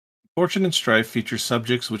Fortune and Strife features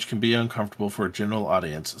subjects which can be uncomfortable for a general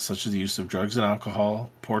audience, such as the use of drugs and alcohol,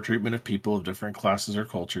 poor treatment of people of different classes or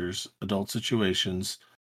cultures, adult situations,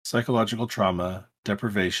 psychological trauma,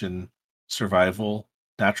 deprivation, survival,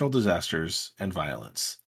 natural disasters, and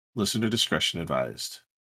violence. Listener discretion advised.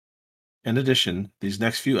 In addition, these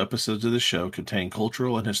next few episodes of the show contain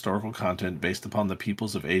cultural and historical content based upon the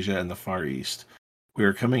peoples of Asia and the Far East. We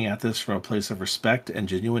are coming at this from a place of respect and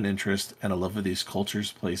genuine interest and a love of these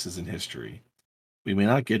cultures, places, and history. We may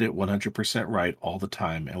not get it 100% right all the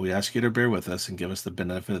time, and we ask you to bear with us and give us the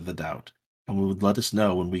benefit of the doubt, and we would let us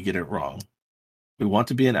know when we get it wrong. We want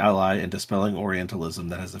to be an ally in dispelling Orientalism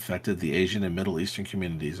that has affected the Asian and Middle Eastern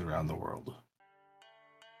communities around the world.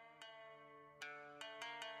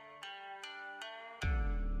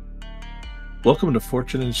 Welcome to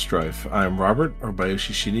Fortune and Strife. I am Robert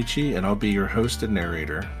Orbayashi Shinichi, and I'll be your host and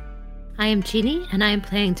narrator. I am Chini, and I am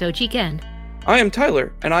playing Doji Gen. I am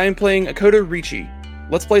Tyler, and I am playing Akoto Richi.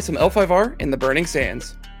 Let's play some L5R in the Burning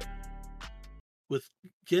Sands. With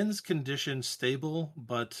Gen's condition stable,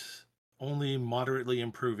 but only moderately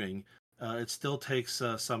improving, it still takes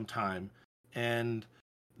some time. And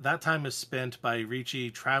that time is spent by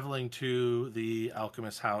Richi traveling to the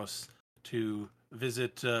alchemist house to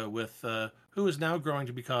visit with who is now growing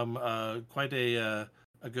to become quite a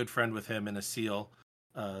good friend with him and a seal.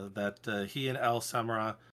 That he and El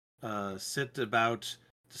Samara sit about,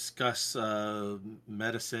 discuss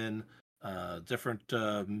medicine, different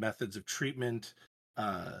methods of treatment,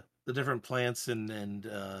 the different plants and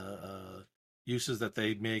uses that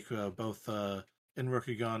they make both in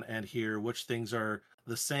Rokugan and here, which things are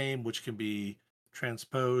the same, which can be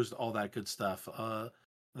transposed, all that good stuff.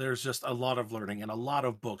 There's just a lot of learning, and a lot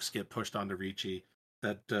of books get pushed onto Richi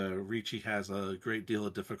that Ricci has a great deal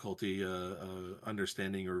of difficulty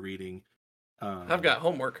understanding or reading. I've got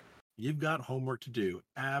homework. You've got homework to do,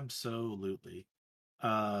 absolutely.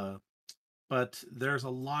 But there's a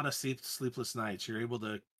lot of sleepless nights. You're able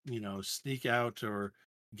to, sneak out or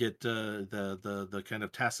get the kind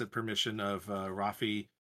of tacit permission of Rafi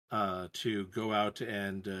to go out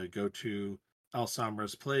and go to Al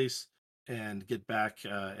Samra's place and get back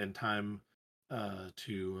in time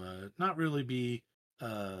to not really be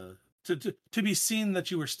to be seen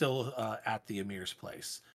that you were still at the Emir's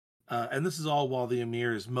place. And this is all while the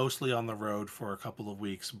Emir is mostly on the road for a couple of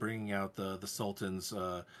weeks, bringing out the Sultan's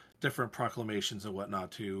different proclamations and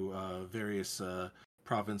whatnot to various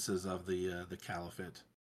provinces of the Caliphate.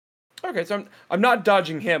 Okay, so I'm not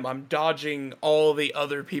dodging him. I'm dodging all the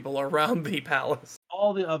other people around the palace.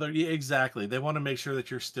 All the other, yeah, exactly. They want to make sure that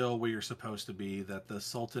you're still where you're supposed to be, that the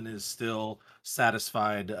Sultan is still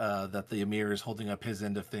satisfied, that the Emir is holding up his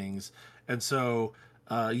end of things, and so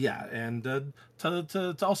yeah, and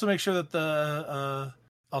to also make sure that the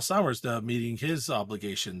Alzheimer's meeting his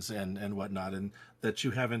obligations and whatnot, and that you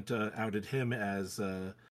haven't outed him as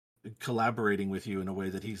collaborating with you in a way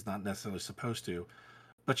that he's not necessarily supposed to.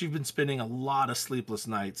 But you've been spending a lot of sleepless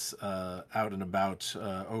nights out and about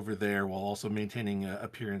over there while also maintaining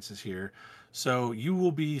appearances here. So you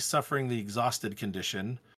will be suffering the exhausted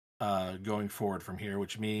condition going forward from here,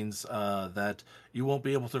 which means that you won't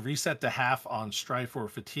be able to reset to half on strife or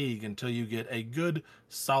fatigue until you get a good,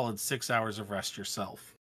 solid 6 hours of rest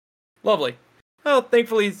yourself. Lovely. Well,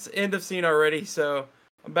 thankfully it's end of scene already, so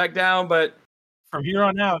I'm back down, but from here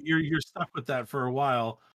on out, you're stuck with that for a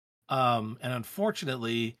while. And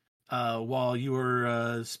unfortunately, while you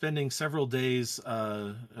were spending several days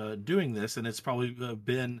doing this, and it's probably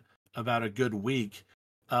been about a good week,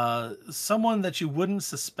 someone that you wouldn't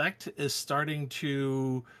suspect is starting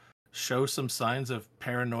to show some signs of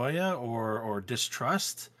paranoia or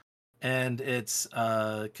distrust. And it's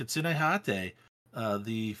Kitsune Hate,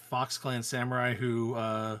 the Fox Clan samurai who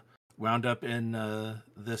wound up in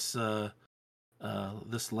this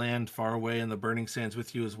land far away in the Burning Sands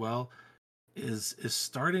with you as well, is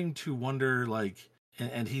starting to wonder, like,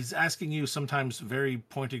 and he's asking you sometimes very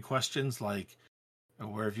pointed questions like,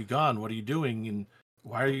 where have you gone, what are you doing, and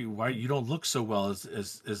why you don't look so well,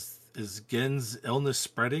 is Gen's illness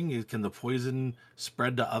spreading, can the poison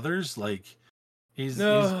spread to others, like he's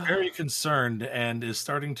very concerned and is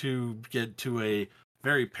starting to get to a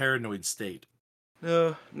very paranoid state.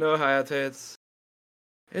 No, Hayate,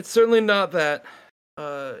 it's certainly not that.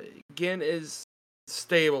 Gen is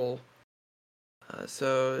stable,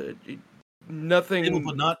 so nothing. Stable,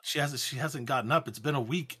 but not. She hasn't gotten up. It's been a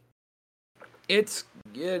week. It's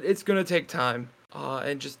gonna take time,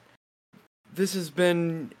 and just this has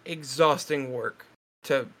been exhausting work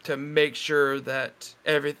to make sure that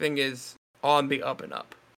everything is on the up and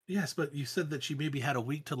up. Yes, but you said that she maybe had a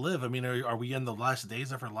week to live. I mean, are we in the last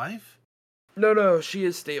days of her life? No, she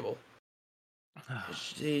is stable.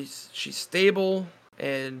 She's stable,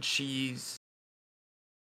 and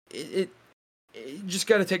it just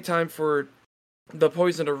got to take time for the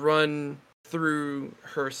poison to run through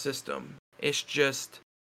her system. It's just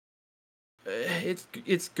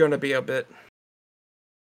it's gonna be a bit.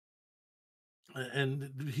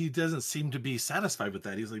 And he doesn't seem to be satisfied with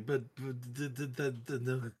that. He's like, but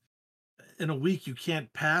in a week you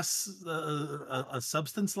can't pass a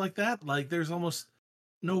substance like that. Like there's almost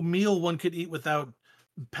no meal one could eat without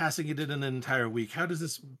passing it in an entire week. How does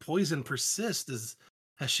this poison persist?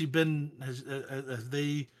 Has she been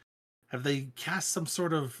have they cast some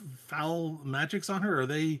sort of foul magics on her? Are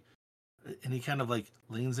they? And he kind of like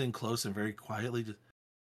leans in close and very quietly. Just,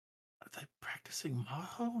 are they practicing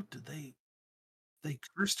Maho? Did they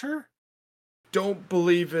cursed her? Don't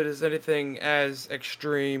believe it is anything as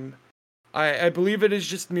extreme. I believe it is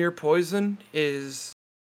just mere poison. It's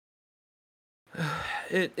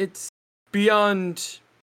beyond.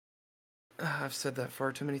 I've said that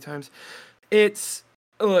far too many times. It's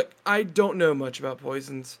look. I don't know much about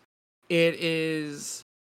poisons. It is.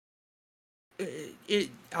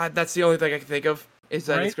 That's the only thing I can think of is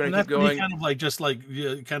that it's going to keep going. Kind of like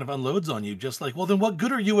kind of unloads on you. Just like, well, then what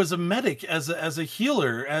good are you as a medic, as a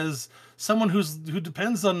healer, as someone who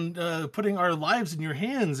depends on putting our lives in your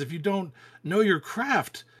hands if you don't know your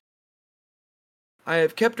craft? I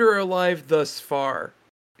have kept her alive thus far.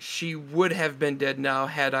 She would have been dead now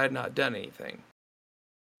had I not done anything.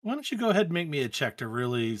 Why don't you go ahead and make me a check to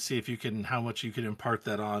really see if you can, how much you can impart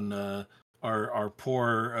that on our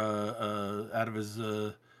poor out of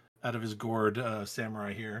his gourd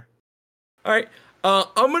samurai here. All right.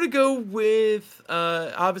 I'm gonna go with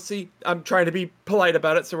obviously I'm trying to be polite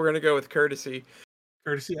about it, so we're gonna go with courtesy.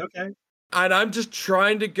 Courtesy, okay. And I'm just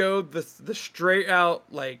trying to go the straight out,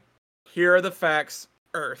 like, here are the facts,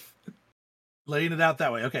 Earth. Laying it out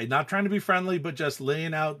that way. Okay, not trying to be friendly, but just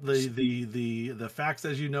laying out the facts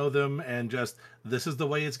as you know them, and just this is the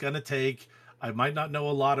way it's gonna take. I might not know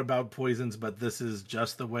a lot about poisons, but this is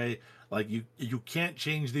just the way. Like you can't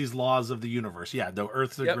change these laws of the universe. Yeah, no,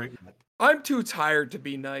 Earth's a great. I'm too tired to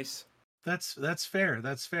be nice. That's fair.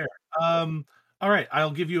 That's fair. All right,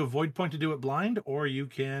 I'll give you a void point to do it blind, or you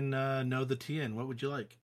can know the TN. What would you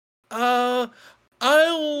like? So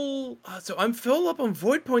I'm filled up on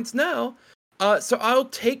void points now. So I'll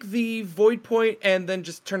take the void point and then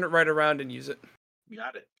just turn it right around and use it. You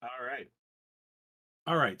got it.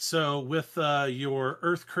 All right. So with your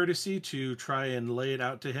Earth courtesy to try and lay it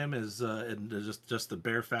out to him as and just the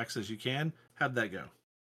bare facts as you can, how'd that go?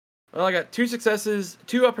 Well, I got 2 successes,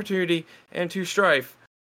 2 opportunity, and 2 strife.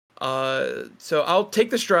 So I'll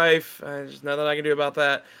take the strife. There's nothing I can do about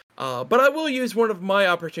that. But I will use one of my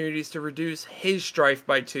opportunities to reduce his strife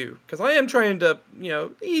by 2, because I am trying to,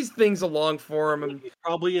 ease things along for him. He's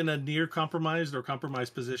probably in a near compromised or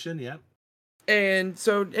compromised position, yeah. And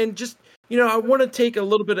just, I want to take a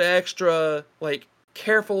little bit of extra, like,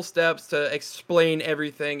 careful steps to explain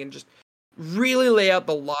everything and just really lay out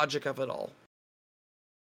the logic of it all.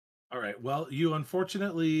 All right. Well, you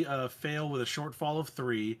unfortunately fail with a shortfall of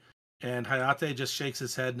 3. And Hayate just shakes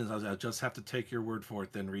his head and says, I'll just have to take your word for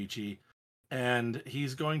it then, Ricci. And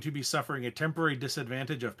he's going to be suffering a temporary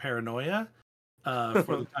disadvantage of paranoia for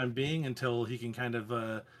the time being until he can kind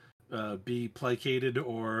of be placated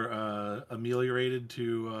or ameliorated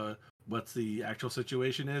to what the actual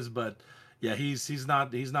situation is. But yeah, he's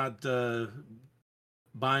not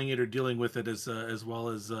buying it or dealing with it as well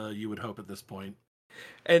as you would hope at this point.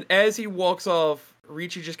 And as he walks off,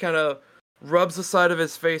 Ricci just kind of rubs the side of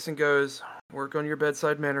his face and goes, "Work on your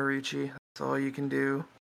bedside manner, Ricci. That's all you can do."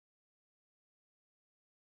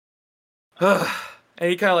 And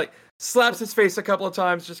he kind of like slaps his face a couple of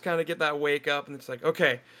times, just kind of get that wake up, and it's like,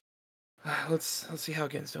 okay, let's see how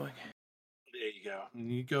Gen's doing. There you go.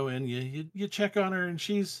 You go in, you check on her, and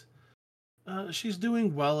she's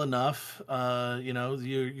doing well enough.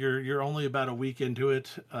 You're only about a week into it.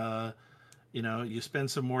 You spend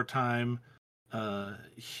some more time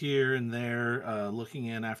here and there looking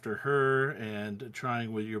in after her and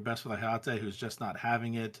trying with your best with Hayate, who's just not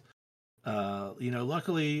having it.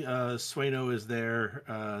 Luckily Sueno is there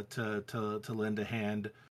to lend a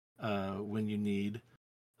hand when you need.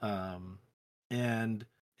 And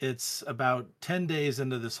it's about 10 days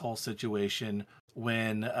into this whole situation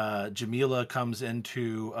when Jamila comes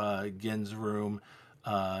into Gen's room.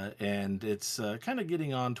 And it's kind of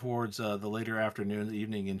getting on towards the later afternoon, the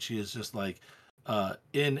evening, and she is just like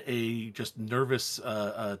in a just nervous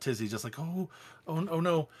tizzy, just like, oh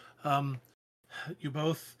no, you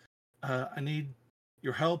both, I need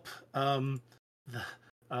your help. The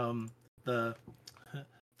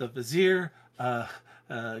vizier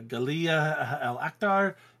Galia Al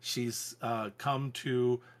Akhtar. She's come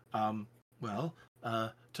to, well,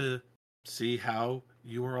 to see how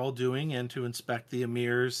you are all doing and to inspect the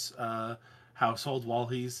Emir's household while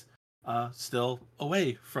he's still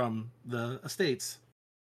away from the estates.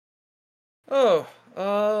 Oh,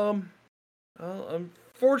 well,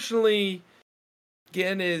 unfortunately,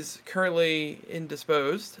 Gin is currently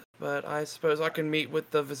indisposed, but I suppose I can meet with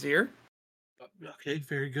the Vizier. Okay,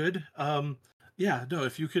 very good. Yeah, no,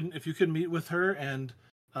 if you can meet with her and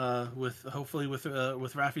with hopefully with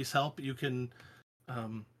Rafi's help, you can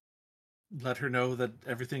um, let her know that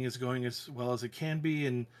everything is going as well as it can be,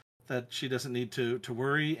 and that she doesn't need to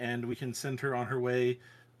worry, and we can send her on her way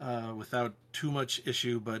without too much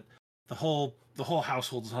issue. But the whole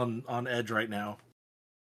household's on edge right now.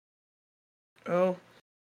 Oh,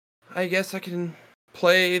 I guess I can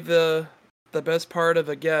play the best part of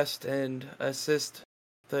a guest and assist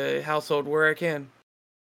the household where I can.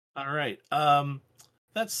 All right.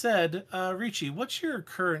 That said, Ricci, what's your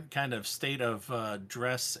current kind of state of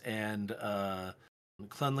dress and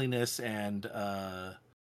cleanliness, and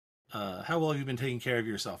how well have you been taking care of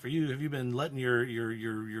yourself? Have you been letting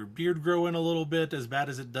your beard grow in a little bit, as bad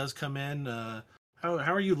as it does come in? How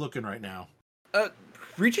are you looking right now? Uh,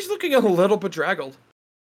 Ricci's looking a little bedraggled.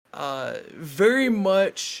 Very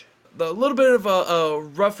much the little bit of a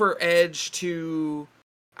rougher edge to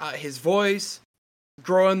his voice,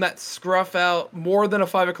 growing that scruff out more than a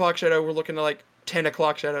 5 o'clock shadow. We're looking at like 10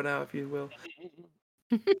 o'clock shadow now, if you will.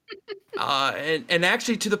 And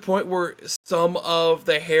actually to the point where some of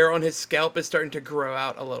the hair on his scalp is starting to grow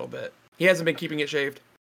out a little bit. He hasn't been keeping it shaved.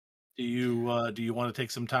 Do you want to take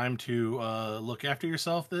some time to look after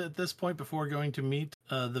yourself at this point before going to meet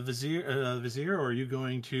the vizier, or are you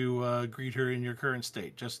going to greet her in your current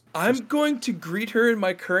state? I'm going to greet her in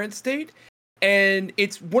my current state, and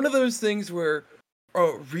it's one of those things where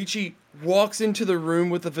Ricci walks into the room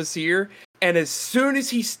with the vizier, and as soon as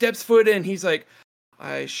he steps foot in, he's like,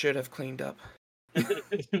 I should have cleaned up.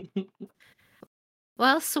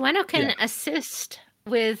 Well, Sueno can assist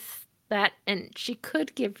with that, and she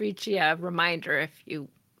could give Ricci a reminder if you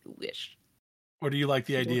wish. Or do you like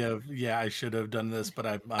the idea of, I should have done this, but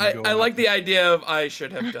I like the idea of I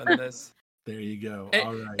should have done this. There you go.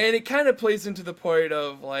 All right. And it kind of plays into the point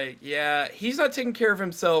of like, he's not taking care of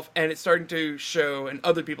himself, and it's starting to show, and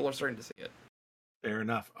other people are starting to see it. Fair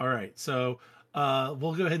enough. All right. So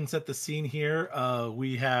we'll go ahead and set the scene here.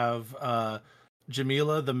 We have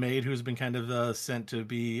Jamila, the maid, who's been kind of sent to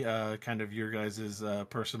be kind of your guys'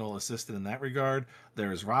 personal assistant in that regard.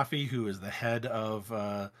 There's Rafi, who is the head of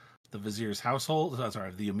the vizier's household.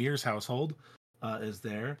 The emir's household is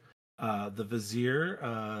there. The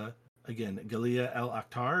vizier, again, Galia El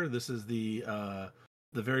Akhtar. This is the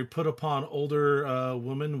very put upon older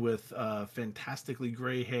woman with fantastically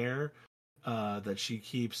gray hair that she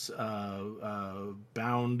keeps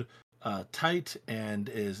bound tight and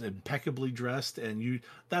is impeccably dressed, and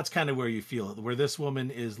that's kind of where you feel it, where this woman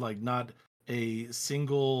is like not a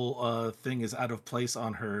single thing is out of place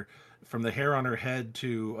on her, from the hair on her head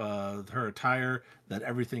to her attire, that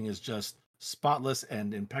everything is just spotless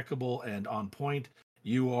and impeccable and on point.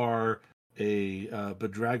 You are a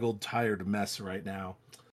bedraggled, tired mess right now.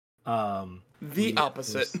 The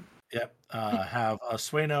opposite. Yep. Have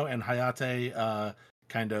Sueno and Hayate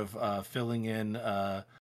kind of filling in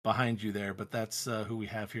behind you there, but that's who we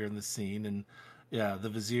have here in the scene. And yeah, the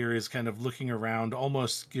vizier is kind of looking around,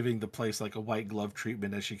 almost giving the place like a white glove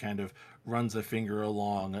treatment as she kind of runs a finger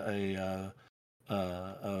along a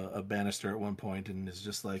banister at one point, and is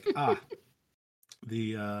just like,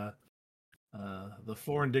 the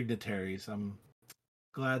foreign dignitaries. I'm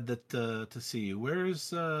glad that to see you. Where's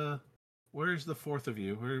the fourth of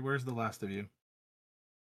you? Where's the last of you?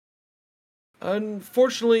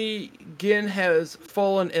 Unfortunately, Gin has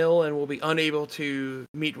fallen ill and will be unable to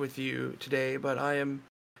meet with you today, but I am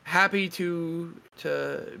happy to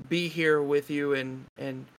be here with you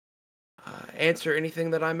and answer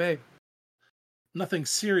anything that I may. Nothing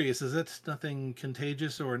serious, is it? Nothing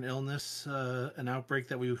contagious or an illness, an outbreak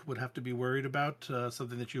that we would have to be worried about?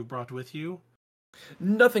 Something that you brought with you?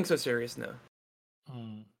 Nothing so serious, no.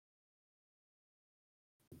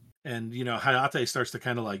 And, Hayate starts to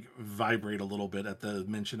kind of like vibrate a little bit at the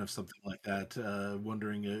mention of something like that,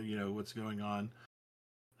 wondering, what's going on.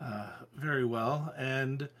 Very well.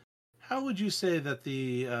 And how would you say that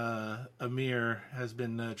the Emir has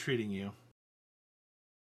been treating you?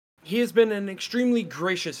 He has been an extremely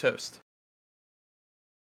gracious host.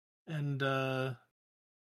 And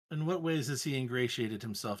in what ways has he ingratiated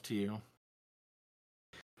himself to you?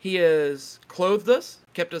 He has clothed us,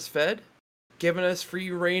 kept us fed, given us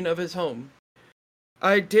free reign of his home.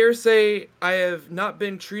 I dare say I have not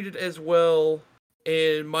been treated as well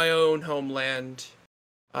in my own homeland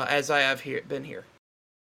as I have been here.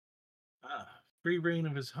 Free reign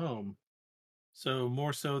of his home. So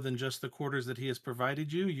more so than just the quarters that he has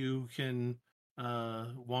provided you, you can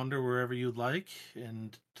wander wherever you'd like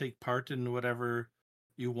and take part in whatever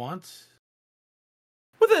you want.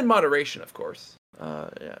 Within moderation, of course.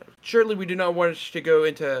 Yeah. Surely we do not want to go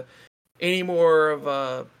into any more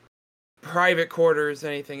of private quarters,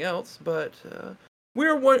 anything else, but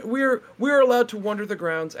we're allowed to wander the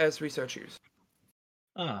grounds as we so choose.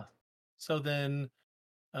 So then,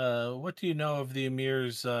 what do you know of the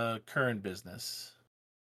Emir's current business?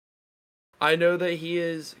 I know that he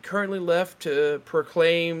is currently left to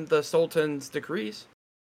proclaim the Sultan's decrees.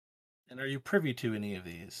 And are you privy to any of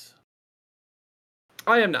these?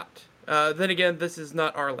 I am not. Then again, this is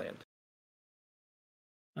not our land.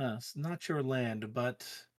 It's not your land, but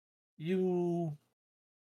you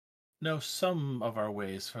know some of our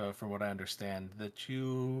ways, from what I understand, that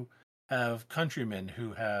you have countrymen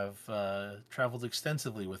who have traveled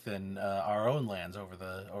extensively within our own lands over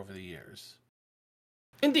the years.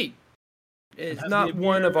 Indeed. It's not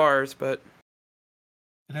one of ours, but...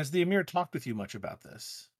 And has the Emir talked with you much about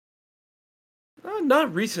this?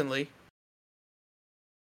 Not recently.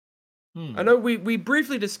 I know we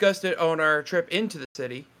briefly discussed it on our trip into the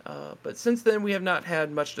city, but since then we have not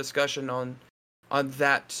had much discussion on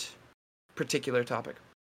that particular topic.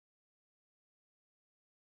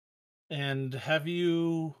 And have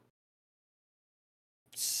you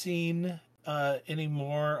seen any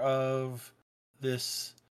more of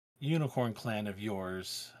this unicorn clan of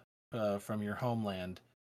yours from your homeland?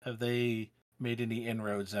 Have they made any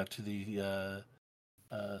inroads out to the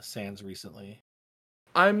sands recently?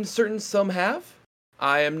 I'm certain some have.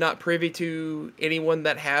 I am not privy to anyone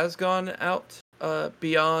that has gone out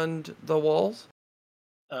beyond the walls.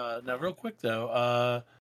 Now, real quick though,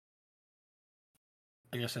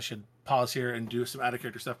 I guess I should pause here and do some out of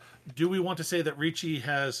character stuff. Do we want to say that Ricci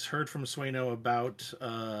has heard from Sueno about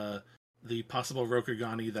the possible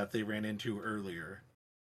Rokugani that they ran into earlier?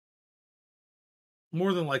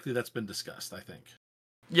 More than likely, that's been discussed, I think.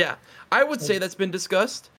 Yeah, I would say that's been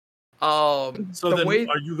discussed. So then,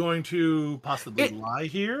 are you going to possibly lie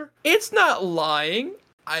here? It's not lying.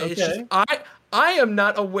 It's just, I am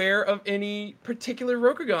not aware of any particular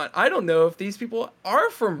Rokugan. I don't know if these people are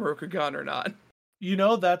from Rokugan or not. You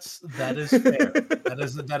know, that is fair.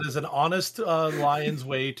 that is an honest lion's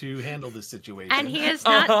way to handle this situation. And he has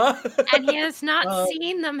not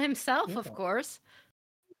seen them himself, of course.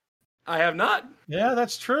 I have not. Yeah,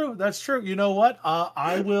 that's true. That's true. You know what?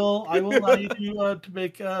 I will allow you to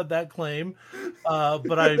make that claim,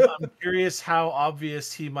 but I'm curious how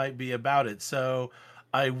obvious he might be about it. So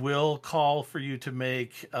I will call for you to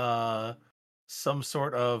make some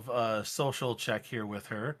sort of social check here with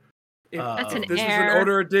her. If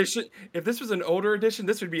this was an older edition,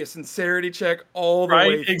 this would be a sincerity check all the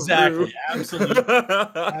way through. Exactly. Absolutely.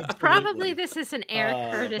 Probably this is an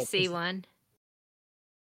air courtesy one.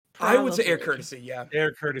 Probably. I would say air courtesy, yeah.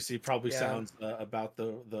 Air courtesy probably sounds about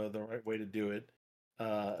the right way to do it.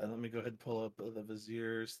 And let me go ahead and pull up the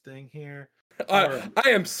Vizier's thing here. I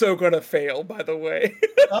am so gonna fail, by the way.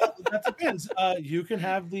 That depends. You can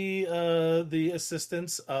have the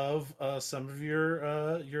assistance of some of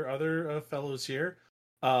your other fellows here.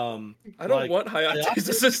 I don't want Hayate's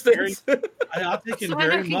assistance. Hayate can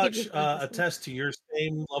very much attest to your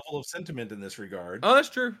same level of sentiment in this regard. Oh, that's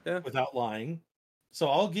true. Yeah. Without lying. So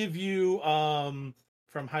I'll give you from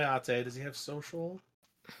Hayate. Does he have social?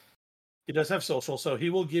 He does have social, so he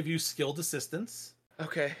will give you skilled assistance.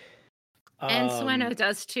 Okay. And Sueno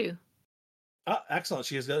does too. Excellent.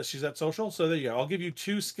 She's at social, so there you go. I'll give you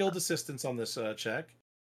 2 skilled assistance on this check.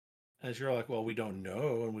 As you're like, well, we don't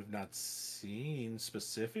know, and we've not seen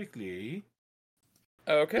specifically.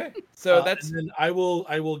 Okay, so that's. And then I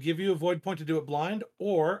will give you a void point to do it blind,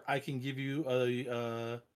 or I can give you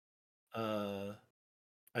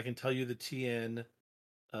I can tell you the TN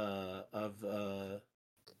of the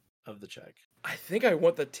check. I think I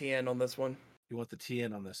want the TN on this one. You want the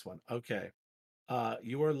TN on this one? Okay.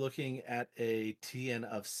 You are looking at a TN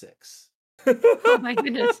of 6. Oh my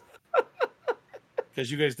goodness. Because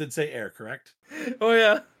you guys did say air, correct? Oh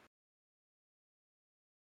yeah.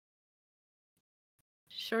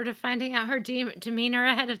 Short of finding out her demeanor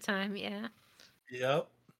ahead of time, yeah. Yep.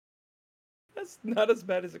 That's not as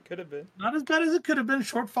bad as it could have been. Not as bad as it could have been.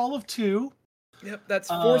 Shortfall of 2. Yep, that's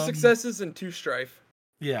 4 successes and 2 strife.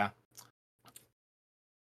 Yeah.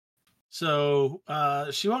 So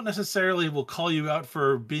she won't necessarily will call you out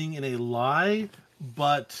for being in a lie,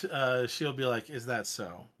 but she'll be like, "Is that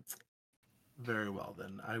so?" Very well,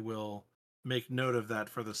 then. I will make note of that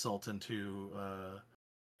for the Sultan to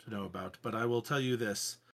know about. But I will tell you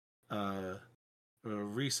this: a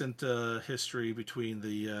recent history between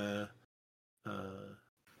the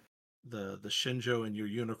Shinjo and your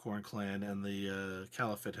Unicorn clan and the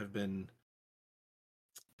Caliphate have been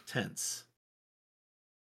tense.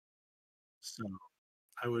 So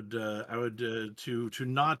I would to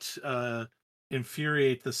not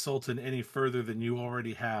infuriate the Sultan any further than you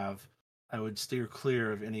already have. I would steer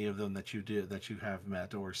clear of any of them that you have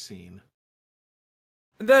met or seen.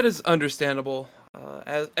 That is understandable.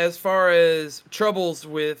 As far as troubles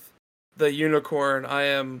with the Unicorn, I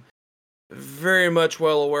am very much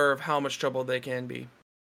well aware of how much trouble they can be.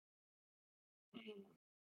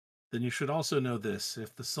 Then you should also know this: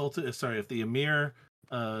 if the Emir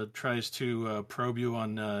tries to probe you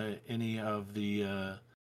on any of the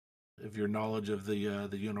of your knowledge of the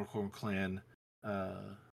Unicorn clan,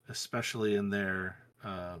 especially in their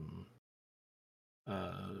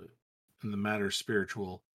in the matter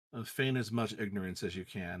spiritual, feign as much ignorance as you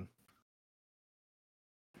can.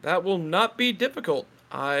 That will not be difficult.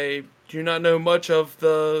 I do not know much of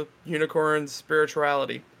the Unicorn's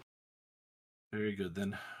spirituality. Very good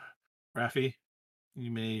then, Raffi.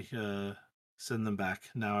 You may send them back.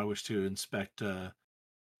 Now I wish to inspect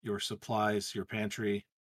your supplies, your pantry,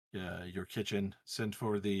 your kitchen. Send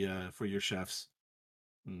for for your chefs.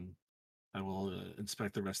 And I will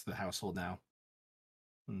inspect the rest of the household now.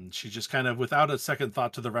 And she just kind of, without a second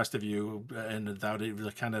thought to the rest of you, and without it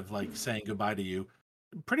really kind of like saying goodbye to you,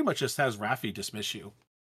 pretty much just has Raffi dismiss you.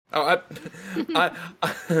 Oh,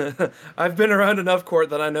 I've been around enough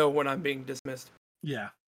court that I know when I'm being dismissed. Yeah.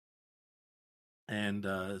 And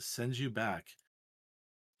sends you back.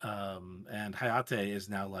 And Hayate is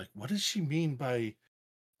now like, what does she mean by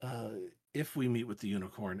if we meet with the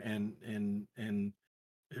Unicorn? And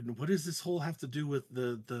what does this whole have to do with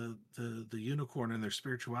the Unicorn and their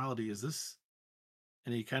spirituality? Is this?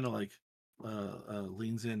 And he kind of like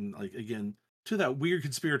leans in, like, again, to that weird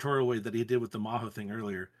conspiratorial way that he did with the Maho thing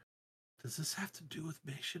earlier. Does this have to do with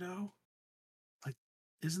Meishido? Like,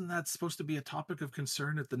 isn't that supposed to be a topic of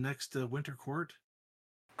concern at the next Winter Court?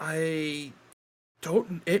 I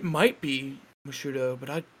don't. It might be Mushudo,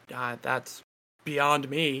 but that's beyond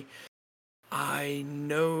me. I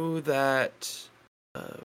know that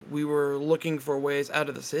we were looking for ways out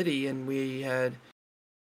of the city, and we had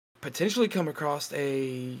potentially come across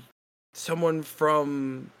someone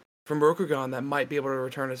from Rokugan that might be able to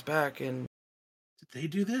return us back. And did they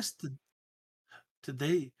do this? Did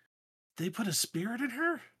they put a spirit in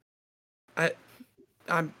her?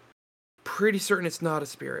 I'm pretty certain it's not a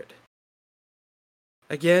spirit.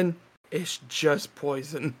 Again, it's just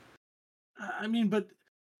poison. I mean, but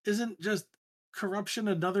isn't just corruption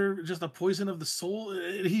just a poison of the soul?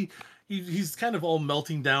 He's kind of all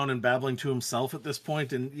melting down and babbling to himself at this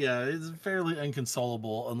point, and yeah, it's fairly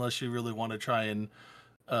inconsolable unless you really want to try and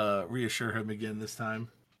reassure him again this time.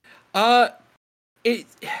 I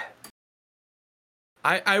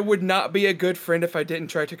would not be a good friend if I didn't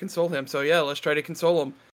try to console him. So yeah, let's try to console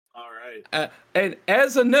him. All right. And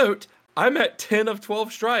as a note, I'm at 10 of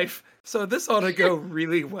 12 strife, so this ought to go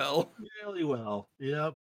really well. Really well.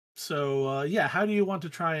 Yep. So yeah, how do you want to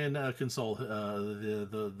try and console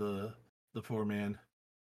the poor man?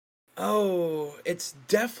 Oh, it's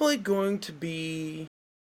definitely going to be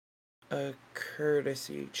a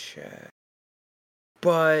courtesy check.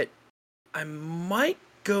 But I might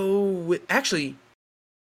go with... Actually,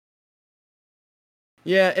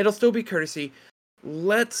 yeah, it'll still be courtesy.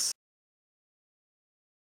 Let's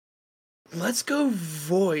go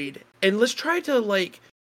void. And let's try to, like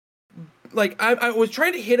I was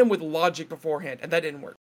trying to hit him with logic beforehand, and that didn't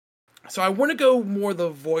work. So I want to go more the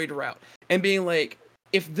void route. And being like,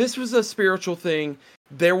 if this was a spiritual thing,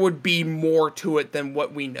 there would be more to it than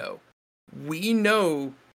what we know. We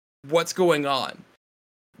know what's going on.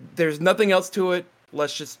 There's nothing else to it.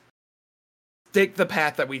 Let's just take the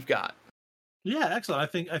path that we've got. Yeah, excellent.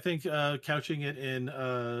 I think couching it in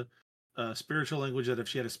spiritual language, that if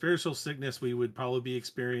she had a spiritual sickness, we would probably be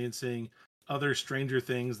experiencing other stranger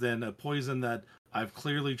things than a poison that I've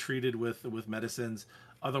clearly treated with medicines.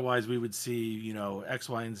 Otherwise, we would see, X,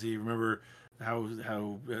 Y, and Z. Remember how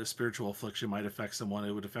spiritual affliction might affect someone.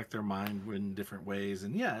 It would affect their mind in different ways,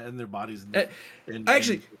 and their bodies.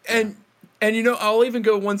 I'll even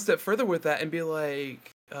go one step further with that and be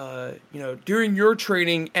like, during your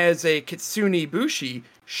training as a Kitsune Bushi,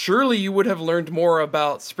 surely you would have learned more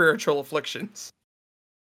about spiritual afflictions.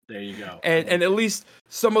 There you go. And at least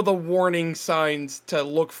some of the warning signs to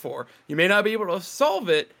look for. You may not be able to solve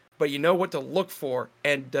it, but you know what to look for.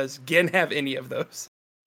 And does Gen have any of those?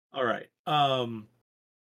 All right.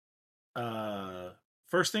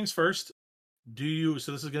 First things first. So this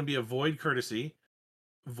is going to be a void courtesy.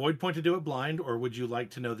 Void point to do it blind, or would you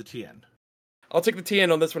like to know the TN? I'll take the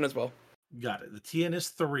TN on this one as well. Got it. The TN is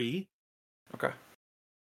 3. Okay.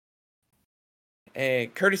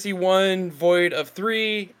 A courtesy 1, void of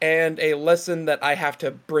 3, and a lesson that I have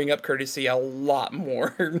to bring up courtesy a lot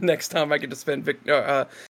more next time I get to spend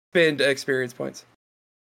experience points.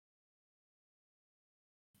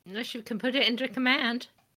 Unless you can put it into command.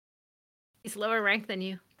 He's lower rank than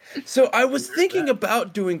you. So I was thinking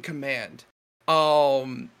about doing command.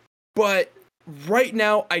 But right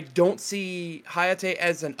now I don't see Hayate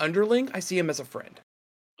as an underling. I see him as a friend.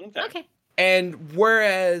 Okay. And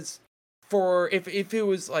whereas for if it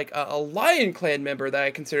was like a Lion Clan member that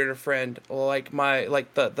I considered a friend, like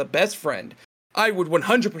the best friend, I would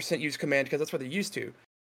 100% use command because that's what they're used to.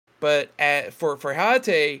 But for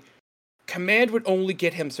Hayate, command would only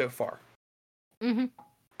get him so far. Mm-hmm.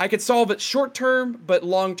 I could solve it short term, but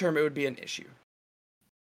long term it would be an issue.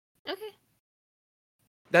 Okay.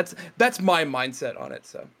 That's my mindset on it.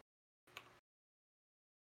 So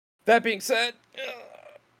that being said,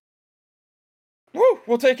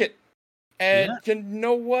 we'll take it. And you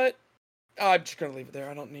know what? I'm just gonna leave it there.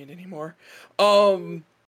 I don't need any more. Well,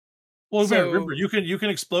 remember, you can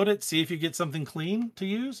explode it. See if you get something clean to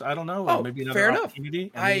use. I don't know. Or maybe another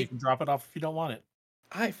opportunity, and then you can drop it off if you don't want it.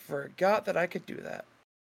 I forgot that I could do that.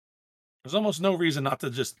 There's almost no reason not to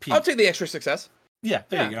just peek. I'll take the extra success. Yeah,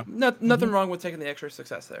 there you go. Nothing wrong with taking the extra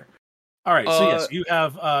success there. All right, so yes, you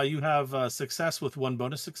have success with 1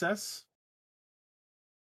 bonus success.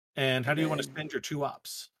 And how do you want to spend your 2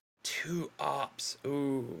 ops? 2 ops.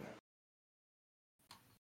 Ooh.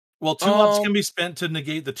 Well, 2 ops can be spent to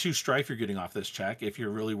negate the 2 strife you're getting off this check if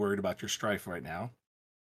you're really worried about your strife right now.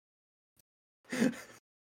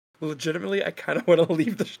 Legitimately, I kind of want to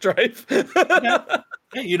leave the strife.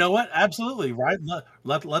 Hey, you know what? Absolutely, right.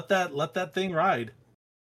 Let that thing ride.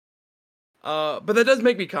 But that does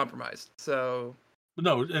make me compromised. So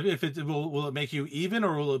no, if it will it make you even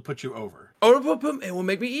or will it put you over? Oh, it will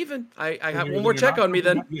make me even. I have one more check on me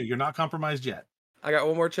then. You're not compromised yet. I got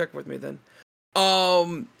one more check with me then.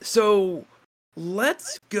 So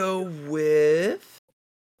let's go with.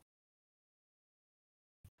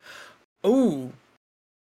 Oh,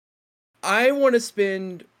 I want to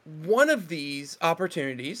spend one of these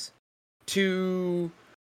opportunities to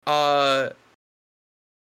I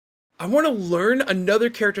want to learn another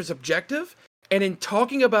character's objective, and in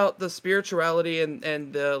talking about the spirituality and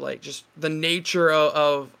the like just the nature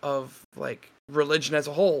of like religion as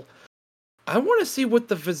a whole, I want to see what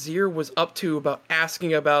the Vizier was up to about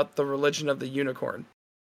asking about the religion of the unicorn.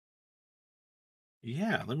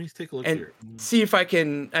 Yeah, let me take a look and here. See if I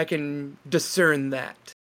can discern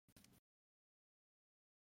that.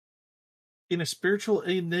 In a spiritual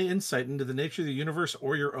insight into the nature of the universe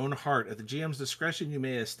or your own heart, at the GM's discretion, you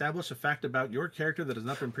may establish a fact about your character that has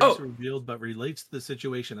not been previously revealed but relates to the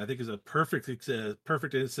situation. I think is a perfect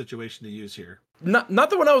situation to use here. Not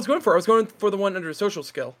the one I was going for. I was going for the one under social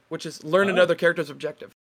skill, which is learn another character's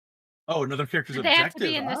objective. Oh, another character's objective. They have to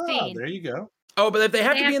be in the scene. There you go. Oh, but if they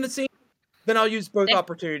have to be in the scene, then I'll use both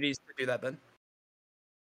opportunities to do that then.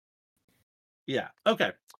 Yeah.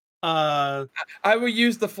 Okay. I will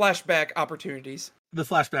use the flashback opportunities. The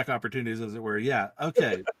flashback opportunities, as it were. Yeah.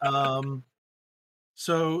 Okay.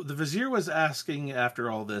 So the Vizier was asking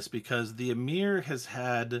after all this because the Emir has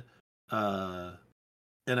had an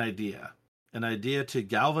idea to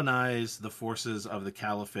galvanize the forces of the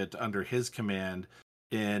Caliphate under his command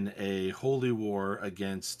in a holy war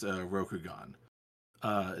against Rokugan,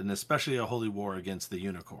 and especially a holy war against the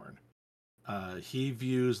Unicorn. He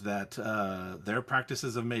views that their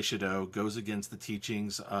practices of Meishido goes against the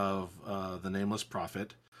teachings of the Nameless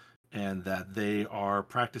Prophet, and that they are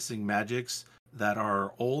practicing magics that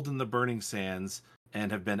are old in the Burning Sands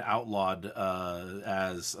and have been outlawed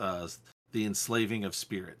as the enslaving of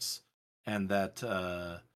spirits, and that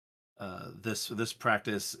this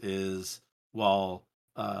practice is, while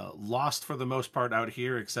lost for the most part out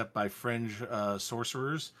here, except by fringe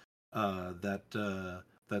sorcerers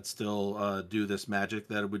that still do this magic,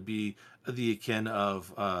 that it would be the akin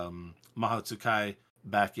of Mahotsukai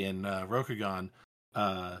back in Rokugan.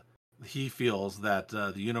 He feels that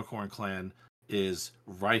the Unicorn Clan is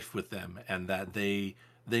rife with them, and that they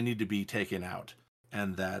need to be taken out,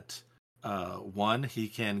 and that one, he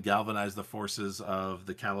can galvanize the forces of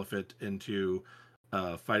the Caliphate into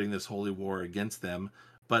fighting this holy war against them,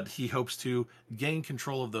 but he hopes to gain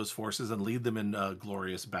control of those forces and lead them in a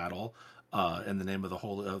glorious battle in the name of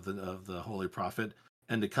the holy prophet,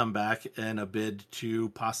 and to come back in a bid to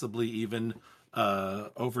possibly even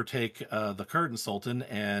overtake the current sultan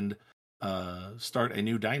and start a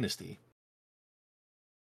new dynasty.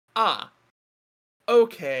 Ah,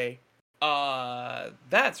 okay.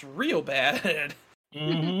 That's real bad.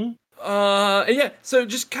 Mm-hmm. Yeah. So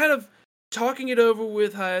just kind of talking it over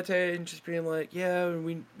with Hayate and just being like, yeah,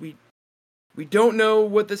 we don't know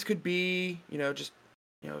what this could be. Just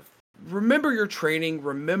remember your training.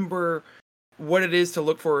 Remember what it is to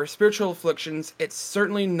look for spiritual afflictions. It's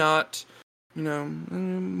certainly not,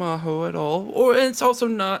 Maho at all, or it's also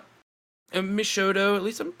not Mishodo. At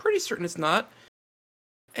least I'm pretty certain it's not.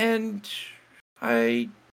 And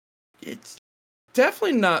it's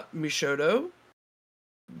definitely not Mishodo.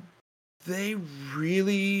 They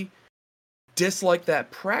really dislike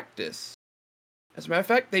that practice. As a matter of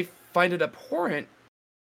fact, they find it abhorrent.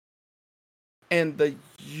 And the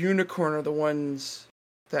unicorn are the ones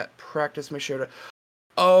that practice Mishodo.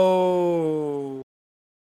 Oh.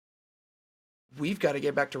 We've got to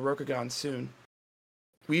get back to Rokugan soon.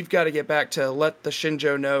 We've got to get back to let the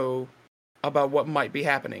Shinjo know about what might be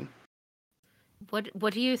happening.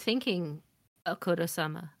 What are you thinking,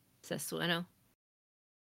 Akodo-sama? Says Sueno.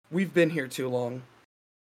 We've been here too long.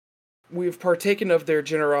 We've partaken of their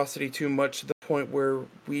generosity too much to the point where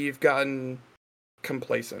we've gotten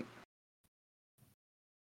complacent.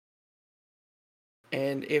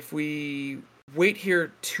 And if we wait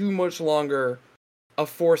here too much longer, a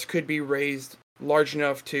force could be raised large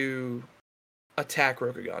enough to attack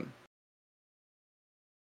Rokugan.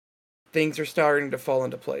 Things are starting to fall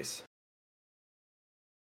into place.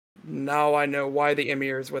 Now I know why the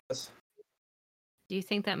Emir is with us. Do you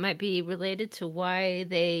think that might be related to why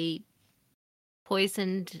they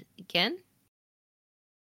poisoned Gen?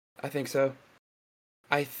 I think so.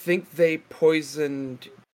 I think they poisoned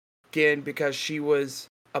Gen because she was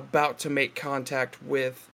about to make contact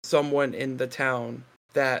with someone in the town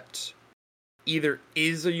that either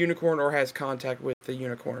is a unicorn or has contact with the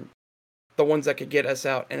unicorn. The ones that could get us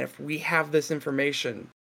out. And if we have this information,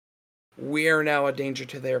 we are now a danger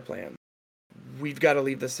to their plan. We've got to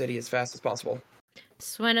leave the city as fast as possible.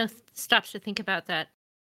 Sueno stops to think about that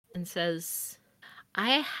and says,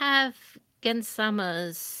 I have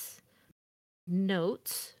Gensama's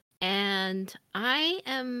notes, and I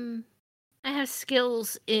have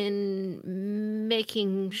skills in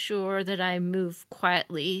making sure that I move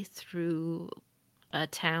quietly through a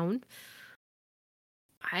town.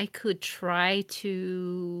 I could try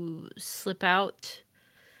to slip out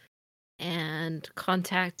and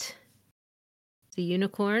contact the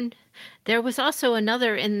unicorn. There was also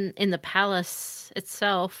another in the palace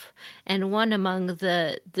itself, and one among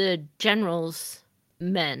the general's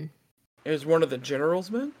men. It was one of the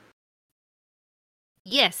general's men?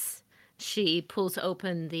 Yes. She pulls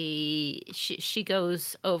open she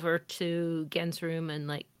goes over to Gen's room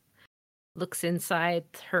and looks inside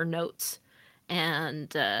her notes,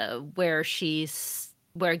 and where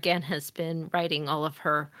Gen has been writing all of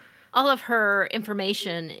her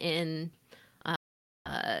information in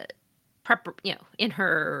in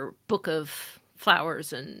her book of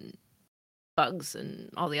flowers and bugs and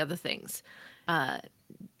all the other things.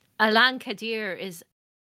 Alan Kadir is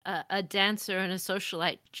a dancer and a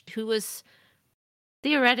socialite who was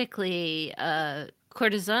theoretically a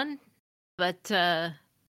courtesan, but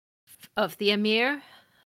of the Emir,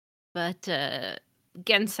 but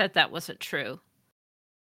Gen said that wasn't true.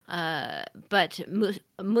 But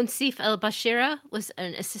Munsif el-Bashira was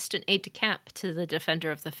an assistant aide-de-camp to the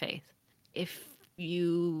Defender of the Faith. If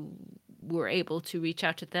you were able to reach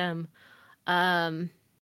out to them,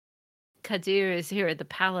 Kadir is here at the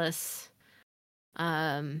palace.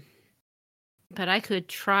 But I could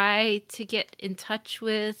try to get in touch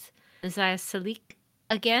with Isaiah Salik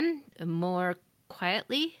again, more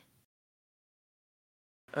quietly.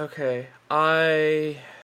 Okay,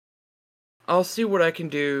 I'll see what I can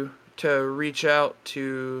do to reach out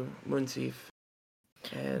to Munsif.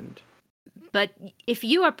 But if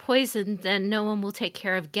you are poisoned, then no one will take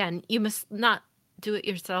care of Gen. You must not do it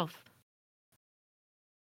yourself.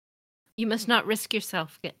 You must not risk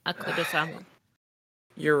yourself, Akodo-sama.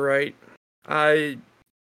 You're right. I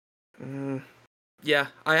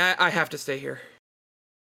have to stay here.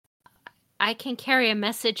 I can carry a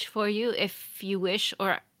message for you if you wish,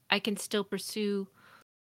 or I can still pursue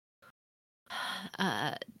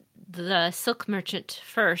the silk merchant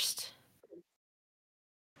first.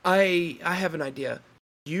 I have an idea.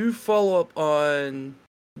 You follow up on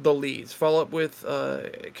the leads. Follow up with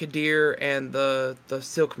Kadir and the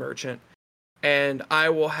silk merchant, and I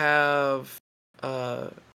will have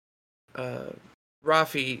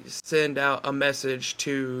Rafi send out a message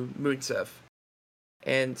to Munsif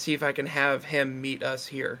and see if I can have him meet us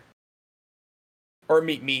here. or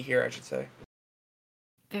meet me here, I should say.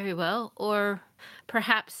 Very well. Or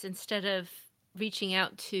perhaps instead of reaching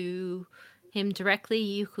out to him directly,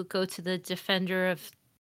 you could go to the Defender of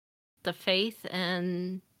the Faith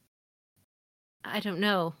and I don't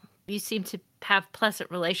know. You seem to have pleasant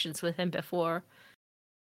relations with him before.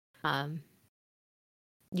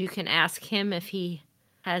 You can ask him if he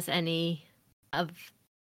has any of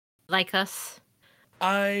like us.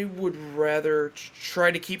 I would rather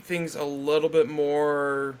try to keep things a little bit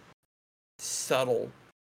more subtle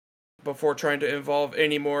before trying to involve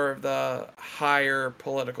any more of the higher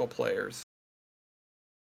political players.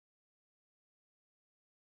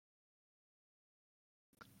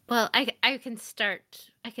 Well, I can start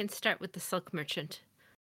with the silk merchant.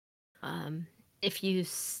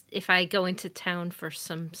 If I go into town for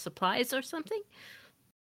some supplies or something.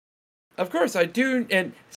 Of course, I do.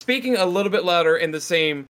 And speaking a little bit louder in the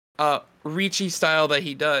same Ricci style that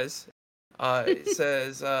he does, it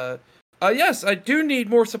says, yes, I do need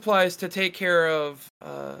more supplies to take care of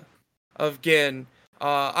Gin.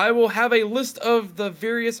 I will have a list of the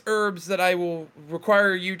various herbs that I will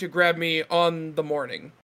require you to grab me on the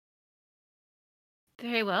morning.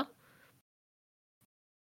 Very well.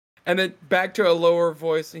 And then back to a lower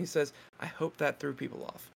voice, and he says, I hope that threw people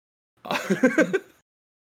off.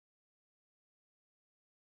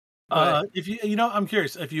 If I'm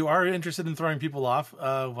curious. If you are interested in throwing people off,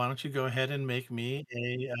 why don't you go ahead and make me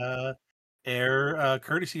a air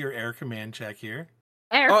courtesy or air command check here?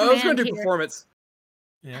 Air I was going command to do here. performance.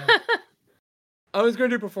 Yeah. I was going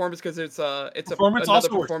to do performance because it's Performance another also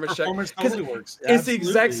performance works. check. Performance totally works. It's the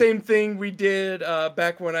exact Absolutely. same thing we did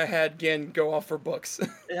back when I had Gin go off for books.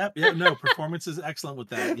 Yeah, no, performance is excellent with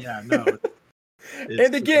that. Yeah, no.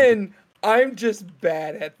 And again, I'm just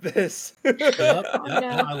bad at this. Yep,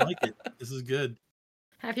 no. I like it. This is good.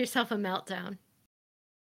 Have yourself a meltdown.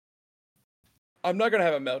 I'm not going to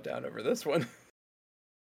have a meltdown over this one.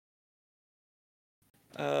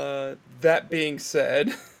 That being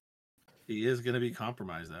said, He is going to be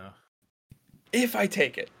compromised, though. if I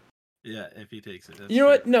take it. Yeah, if he takes it. You know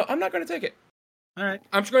what? No, I'm not going to take it. All right.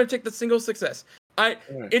 I'm just going to take the single success.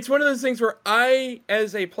 It's one of those things where I,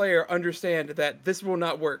 as a player, understand that this will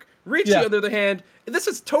not work. Ricci, on the other hand, this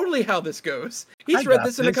is totally how this goes. He's read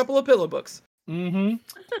this in a couple of pillow books. Mm-hmm.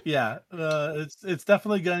 Yeah, it's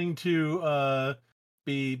definitely going to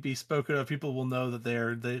be spoken of. People will know that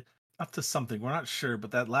they're up to something. We're not sure,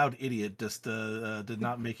 but that loud idiot just did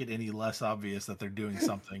not make it any less obvious that they're doing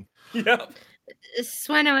something. Yep.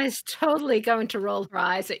 Sueno is totally going to roll her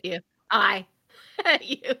eyes at you. At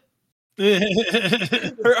you.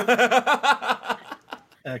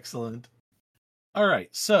 Excellent. All right,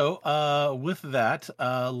 so with that,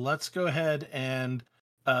 let's go ahead and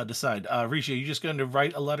decide. Ricci, are you just going to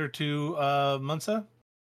write a letter to Munsa?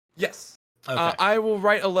 Yes. Okay. I will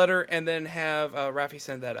write a letter and then have Raffi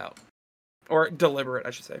send that out. Or deliver it,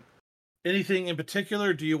 I should say. Anything in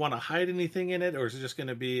particular? Do you want to hide anything in it? Or is it just going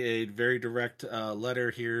to be a very direct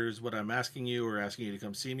letter? Here's what I'm asking you, or asking you to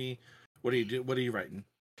come see me. What are you writing?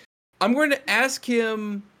 I'm going to ask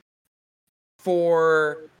him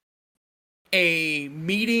for a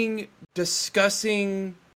meeting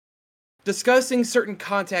discussing certain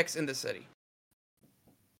contacts in the city.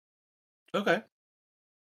 Okay.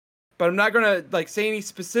 But I'm not going to say any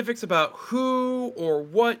specifics about who or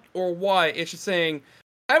what or why. It's just saying,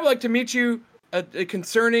 I would like to meet you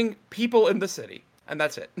concerning people in the city. And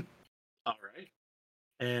that's it. All right.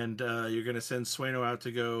 And you're going to send Sueno out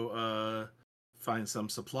to go find some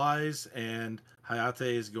supplies, and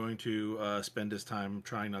Hayate is going to spend his time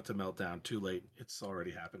trying not to melt down. Too late. It's already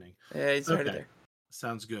happening. Yeah, he's already there.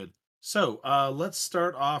 Sounds good. So let's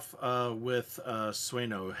start off with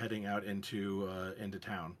Sueno heading out into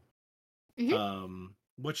town. Mm-hmm.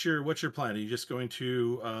 What's your plan? Are you just going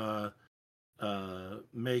to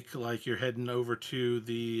make like you're heading over to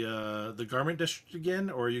the garment district again,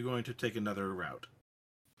 or are you going to take another route?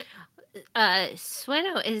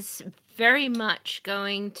 Sueno is very much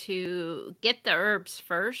going to get the herbs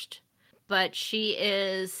first, but she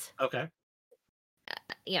is Okay.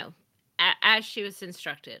 As she was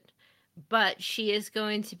instructed, but she is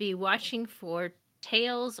going to be watching for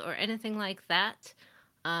tails or anything like that.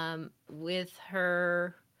 With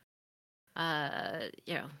her,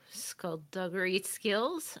 skullduggery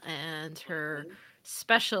skills and her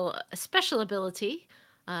special ability,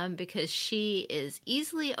 because she is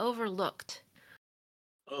easily overlooked.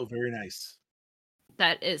 Oh, very nice.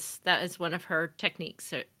 That is one of her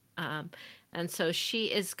techniques, and so she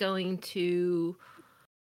is going to.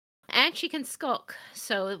 And she can skulk.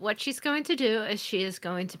 So what she's going to do is she is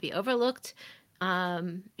going to be overlooked.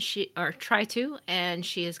 She or try to, and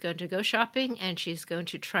she is going to go shopping, and she's going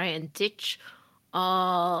to try and ditch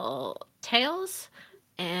all tails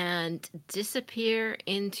and disappear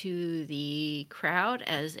into the crowd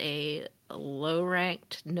as a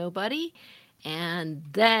low-ranked nobody, and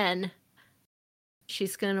then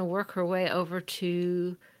she's going to work her way over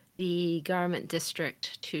to the garment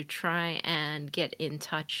district to try and get in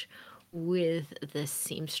touch with the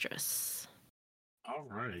seamstress. All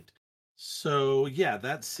right. So yeah,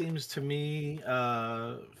 that seems to me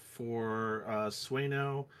for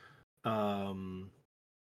Sueno, um,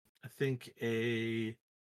 I think a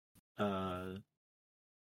uh,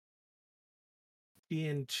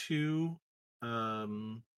 TN2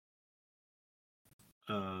 um,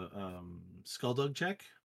 Skulldug check.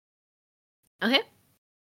 Okay.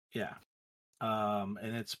 Yeah.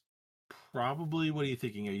 And it's probably, what are you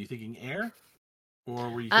thinking? Are you thinking air, or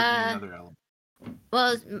were you thinking Uh, another element?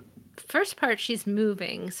 well, first part she's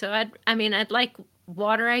moving, so I'd like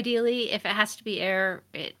water ideally. If it has to be air,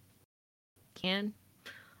 it can.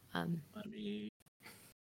 Let me.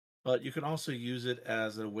 But you can also use it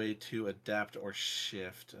as a way to adapt or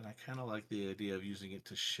shift, and I kind of like the idea of using it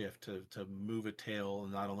to shift to move a tail,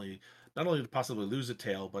 and not only to possibly lose a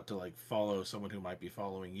tail, but to like follow someone who might be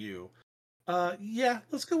following you. Yeah,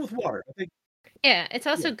 let's go with water. I think. Yeah, it's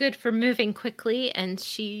Yeah, also good for moving quickly, and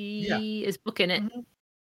yeah. she is booking it Mhm.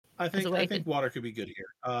 I as a think I way to. think water could be good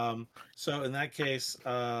here. So in that case,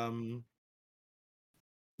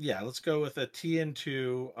 yeah, let's go with a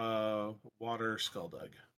TN2 water Skulldug.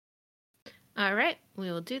 All right,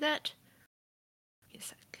 we will do that. Wait a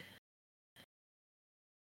sec.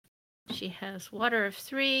 She has water of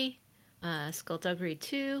 3, skullduggery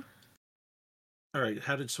 2. All right,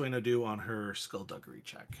 how did Sueno do on her Skullduggery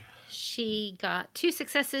check? She got 2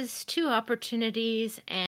 successes, 2 opportunities,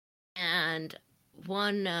 and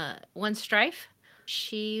one strife.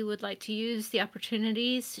 She would like to use the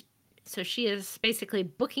opportunities, so she is basically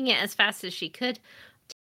booking it as fast as she could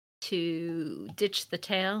to ditch the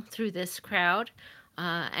tail through this crowd.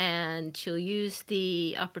 And she'll use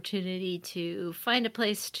the opportunity to find a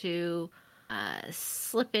place to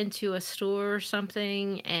slip into a store or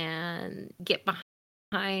something and get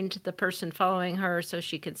behind the person following her so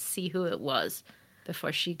she can see who it was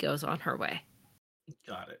before she goes on her way.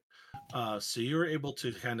 Got it. So you were able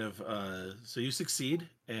to kind of so you succeed,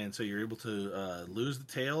 and so you're able to lose the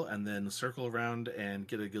tail and then circle around and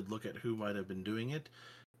get a good look at who might have been doing it,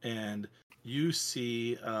 and you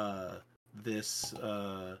see this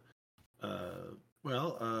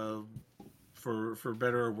well for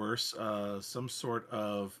better or worse some sort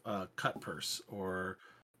of cut purse or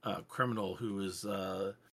criminal who's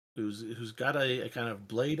got a kind of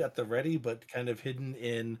blade at the ready, but kind of hidden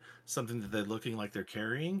in something that they're looking like they're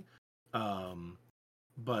carrying. Um,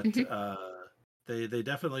 but Mhm. they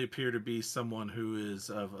definitely appear to be someone who is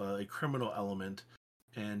of a criminal element,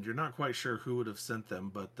 and you're not quite sure who would have sent them,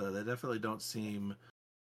 but they definitely don't seem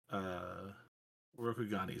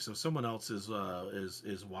Rokugani. So someone else is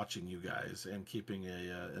watching you guys and keeping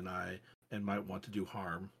an eye and might want to do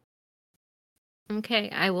harm. Okay,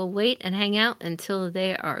 I will wait and hang out until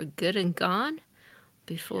they are good and gone Yeah,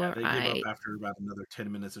 before they give up I. after about another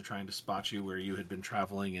 10 minutes of trying to spot you where you had been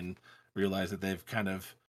traveling, and realize that they've kind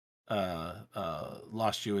of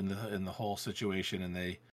lost you in the whole situation, and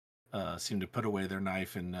they seem to put away their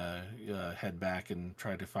knife and head back and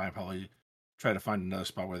try to find another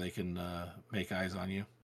spot where they can make eyes on you.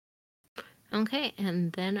 Okay,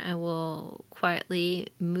 and then I will quietly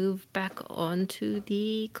move back onto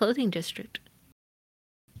the clothing district.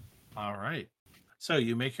 All right. So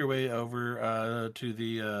you make your way over to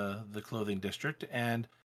the clothing district, and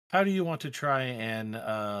how do you want to try and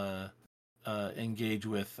engage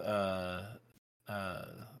with uh,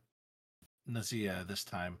 Nazia this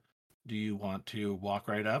time? Do you want to walk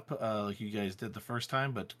right up like you guys did the first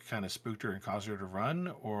time, but kind of spooked her and caused her to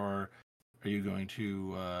run, or are you going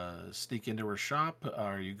to sneak into her shop?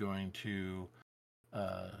 Are you going to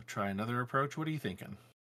try another approach? What are you thinking?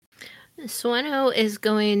 Sueno is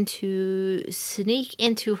going to sneak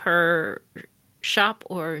into her shop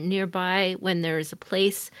or nearby when there's a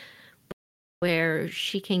place where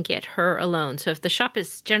she can get her alone. So if the shop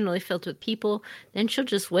is generally filled with people, then she'll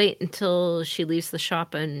just wait until she leaves the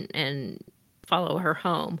shop and follow her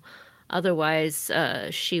home. Otherwise,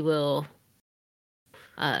 she will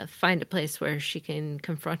find a place where she can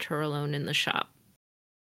confront her alone in the shop.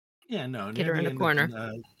 Yeah, no, Get near her in the a end of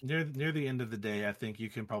corner. near the end of the day, I think you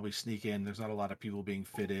can probably sneak in. There's not a lot of people being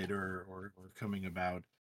fitted or coming about,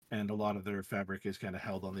 and a lot of their fabric is kind of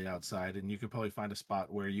held on the outside, and you can probably find a spot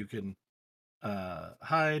where you can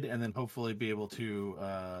hide, and then hopefully be able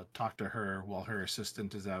to talk to her while her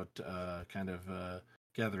assistant is out, kind of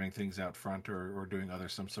gathering things out front or doing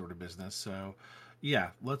some sort of business. So,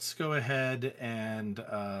 yeah, let's go ahead and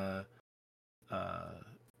uh,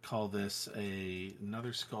 call this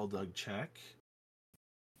another Skulldug check.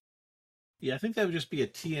 Yeah, I think that would just be a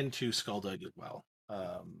TN2 Skulldug as well.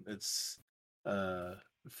 It's uh,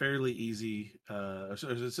 fairly easy.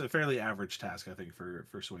 It's a fairly average task, I think, for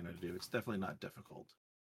Suena to do. It's definitely not difficult.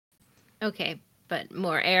 Okay, but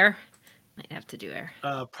more air. Might have to do air.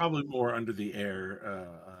 Probably more under the air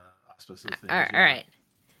auspices of things. All Yeah. right.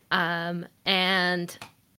 And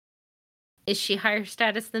is she higher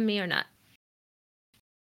status than me or not?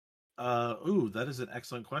 Ooh, that is an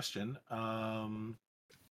excellent question.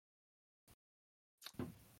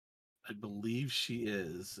 I believe she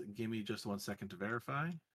is. Give me just 1 second to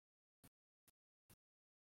verify.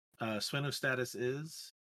 Sueno's status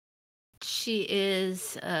is. She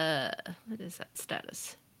is what is that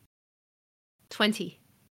status? 20.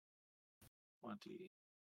 20.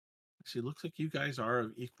 She looks like you guys are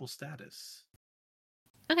of equal status.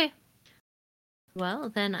 Okay. Well,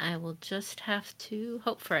 then I will just have to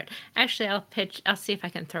hope for it. Actually, I'll see if I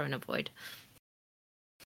can throw in a void.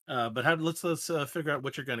 But let's figure out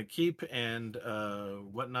what you're going to keep and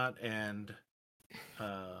whatnot, and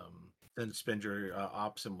then spend your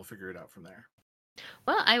ops, and we'll figure it out from there.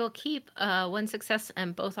 Well, I will keep 1 success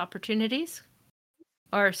and both opportunities.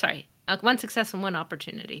 Or, sorry, 1 success and 1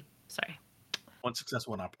 opportunity. Sorry. 1 success,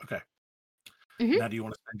 1 op. Okay. Mhm. Now, do you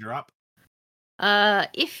want to spend your op?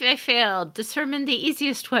 If I fail, determine the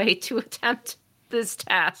easiest way to attempt this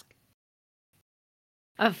task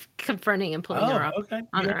of confronting and pulling her up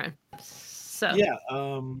on her own. So yeah,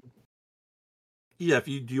 yeah. If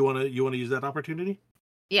do you want to use that opportunity?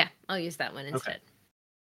 Yeah, I'll use that one instead. Okay.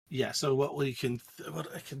 Yeah. So what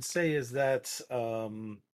I can say is that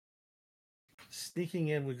sneaking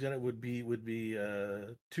in would be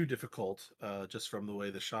too difficult, just from the way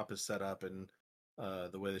the shop is set up and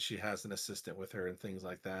the way that she has an assistant with her and things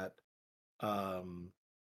like that.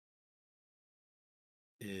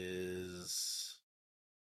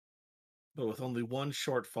 But with only 1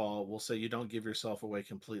 shortfall, we'll say you don't give yourself away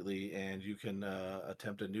completely, and you can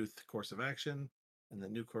attempt a new course of action. And the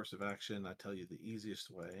new course of action, I tell you the easiest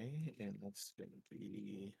way, and that's going to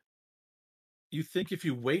be. You think if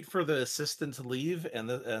you wait for the assistant to leave, and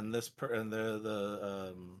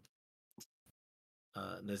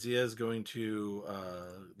Nazia is going to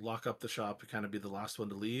lock up the shop to kind of be the last one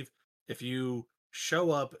to leave. If you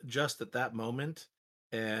show up just at that moment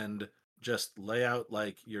and just lay out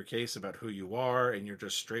like your case about who you are, and you're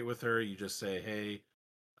just straight with her, you just say, "Hey,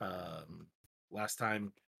 last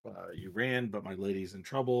time you ran, but my lady's in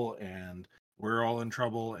trouble, and we're all in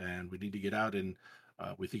trouble, and we need to get out, and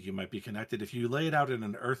we think you might be connected." If you lay it out in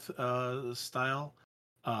an Earth style,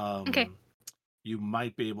 Okay. you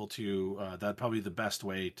might be able to. That'd probably be the best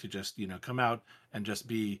way to just come out and just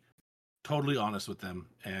be totally honest with them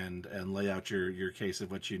and lay out your case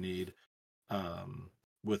of what you need, um,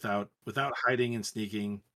 without hiding and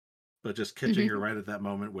sneaking, but just catching her right at that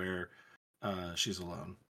moment where she's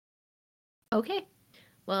alone. Okay.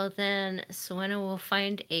 Well, then Suena will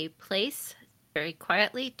find a place very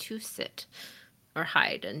quietly to sit or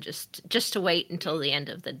hide and just to wait until the end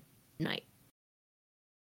of the night.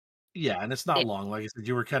 Yeah, and it's not long. Like I said,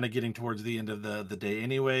 you were kind of getting towards the end of the day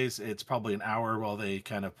anyways. It's probably an hour while they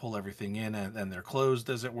kind of pull everything in, and they're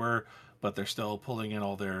closed, as it were, but they're still pulling in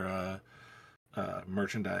all their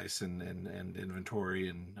merchandise and inventory,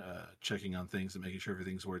 and checking on things and making sure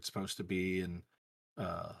everything's where it's supposed to be, and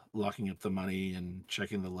locking up the money and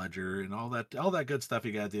checking the ledger and all that good stuff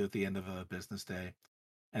you got to do at the end of a business day.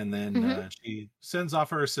 And then she sends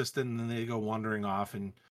off her assistant, and then they go wandering off,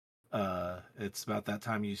 and it's about that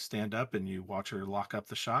time you stand up and you watch her lock up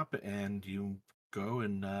the shop, and you go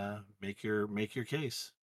and make your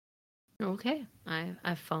case. Okay.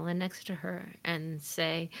 I've fallen next to her and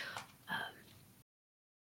say,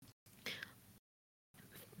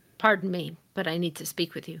 "Pardon me, but I need to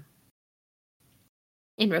speak with you."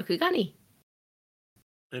 In Rokugani.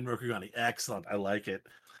 In Rokugani, excellent. I like it.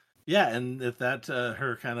 Yeah, and if that,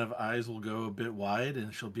 her kind of eyes will go a bit wide,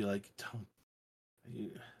 and she'll be like, "Don't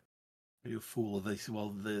you fool!"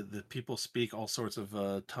 The people speak all sorts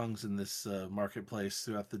of tongues in this marketplace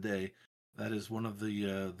throughout the day. That is one of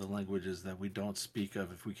the languages that we don't speak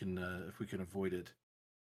of if we can avoid it.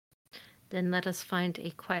 Then let us find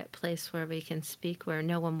a quiet place where we can speak where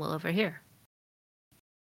no one will overhear.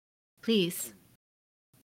 Please.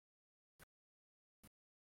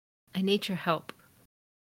 I need your help.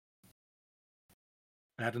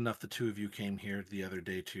 Bad enough the two of you came here the other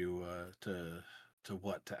day to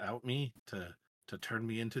what? To out me? To turn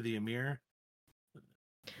me into the Emir?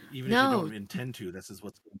 Even if you No, don't intend to, this is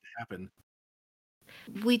what's going to happen.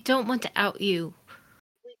 we don't want to out you.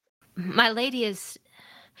 My lady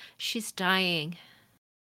she's dying.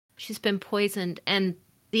 She's been poisoned, and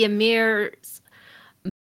the Emir's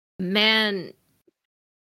man,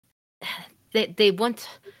 they want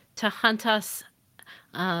to hunt us,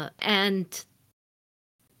 and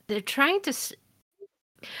they're trying to.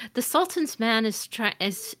 The Sultan's man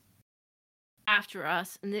is after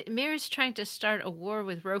us, and the Emir is trying to start a war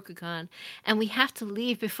with Rokugan, and we have to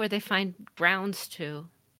leave before they find grounds to.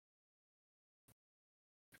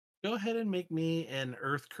 Go ahead and make me an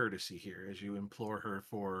earth courtesy here as you implore her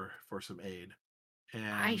for some aid. I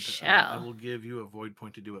And I shall. will give you a void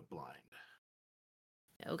point to do it blind.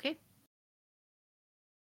 Okay.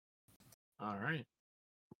 All right.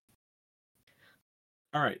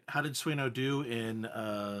 All right. How did Sueno do in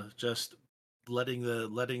just letting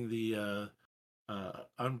the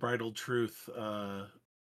unbridled truth kind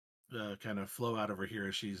of flow out over here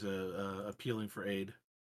as she's appealing for aid?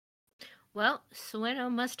 Well, Sueno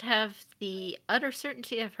must have the utter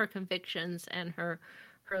certainty of her convictions and her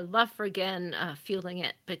love for Gen fueling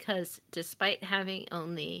it, because despite having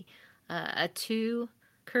only a 2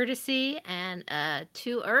 courtesy and a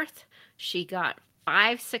 2 earth, she got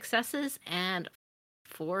 5 successes and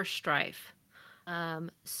 4 strife.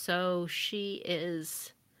 So she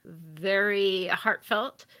is very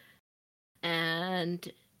heartfelt, and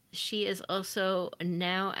she is also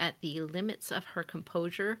now at the limits of her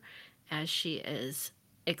composure as she is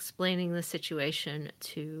explaining the situation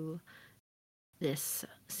to this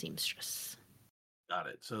seamstress. Got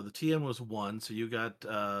it. So the TN was 1, so you got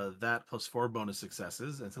that plus 4 bonus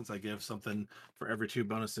successes. And since I give something for every 2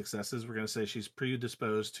 bonus successes, we're going to say she's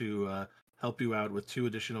predisposed to help you out with 2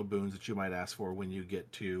 additional boons that you might ask for when you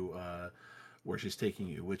get to where she's taking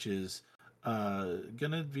you, which is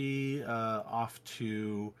going to be off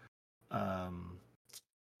to, um,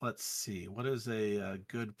 let's see, what is a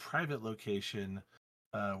good private location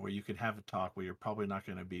where you can have a talk where you're probably not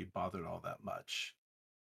going to be bothered all that much.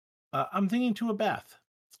 I'm thinking to a bath.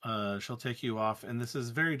 She'll take you off, and this is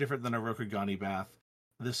very different than a Rokugani bath.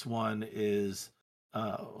 This one is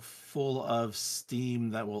full of steam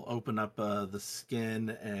that will open up the skin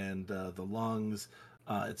and the lungs.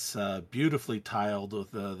 It's beautifully tiled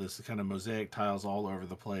with this kind of mosaic tiles all over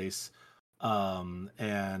the place,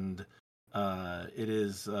 and it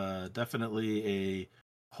is definitely a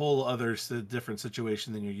whole other different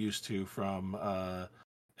situation than you're used to from a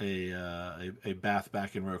bath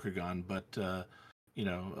back in Rokugan, but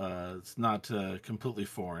it's not completely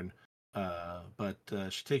foreign. But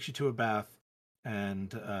she takes you to a bath,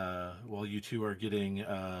 and while you two are getting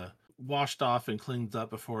washed off and cleaned up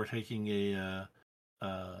before taking a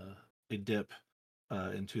dip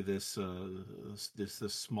into this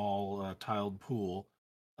small tiled pool,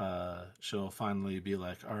 she'll finally be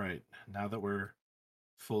like, "All right, now that we're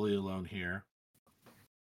fully alone here,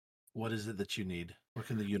 what is it that you need? What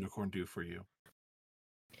can the unicorn do for you?"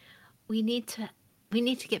 We need to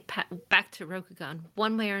get back to Rokugan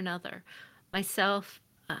one way or another. Myself,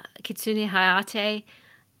 Kitsune Hayate,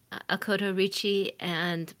 Akoto Richi,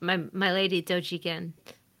 and my lady Dojigen.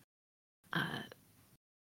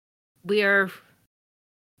 We are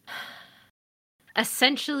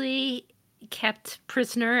essentially kept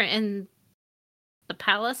prisoner in the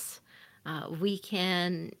palace. We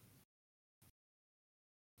can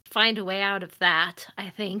find a way out of that, I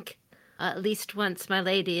think. At least once my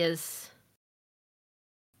lady is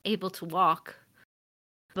able to walk.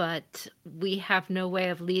 But we have no way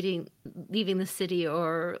of leaving the city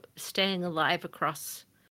or staying alive across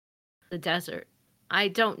the desert. I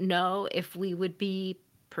don't know if we would be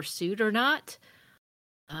pursued or not,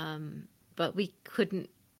 but we couldn't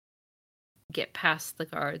get past the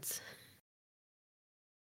guards.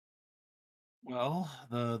 Well,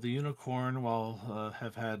 the unicorn, while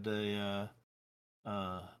have had a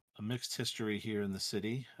mixed history here in the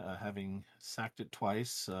city, having sacked it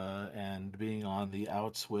twice and being on the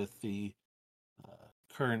outs with the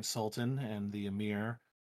current sultan and the emir,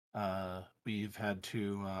 we've had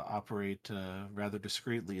to operate rather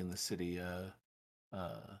discreetly in the city.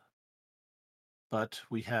 Uh, but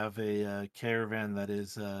we have a caravan that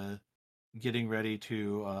is getting ready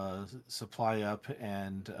to supply up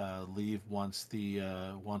and leave once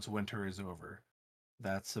winter is over.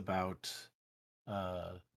 That's about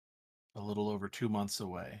uh, a little over 2 months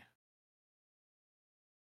away.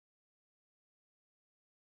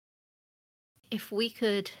 If we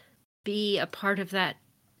could be a part of that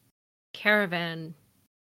caravan,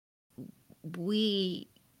 we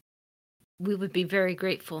would be very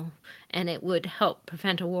grateful, and it would help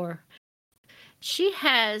prevent a war. She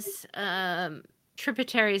has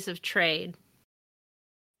tributaries of trade.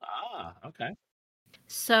 Ah, okay.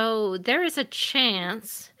 So there is a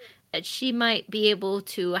chance that she might be able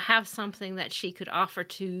to have something that she could offer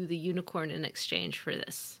to the unicorn in exchange for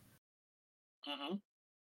this Mm-hmm.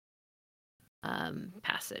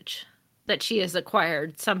 passage that she has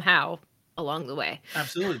acquired somehow along the way.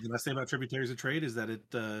 Absolutely. The best thing about tributaries of trade is that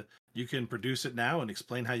it you can produce it now and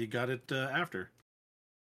explain how you got it after.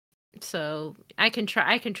 So I can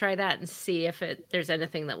try that and see if there's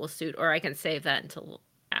anything that will suit, or I can save that until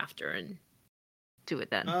after and do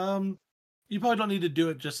it then. You probably don't need to do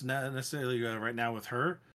it just necessarily right now with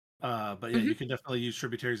her. But yeah, you can definitely use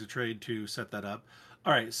tributaries of trade to set that up.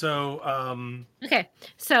 All right, so Okay,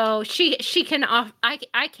 so she can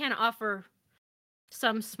I can offer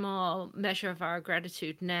some small measure of our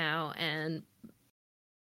gratitude now, and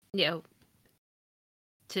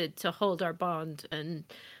to hold our bond,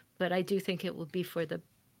 but I do think it will be for the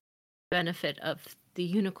benefit of the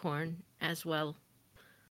unicorn as well.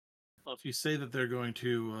 Well, if you say that they're going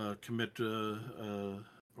to commit or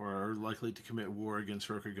are likely to commit war against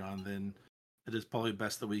Rokugan, then it is probably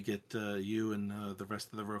best that we get you and the rest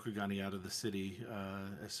of the Rokugani out of the city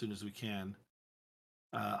as soon as we can.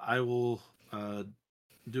 I will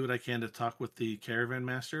do what I can to talk with the caravan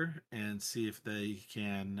master and see if they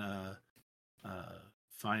can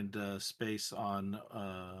find space on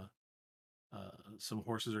some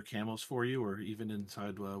horses or camels for you, or even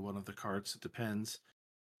inside one of the carts. It depends.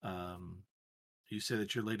 You say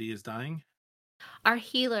that your lady is dying? Our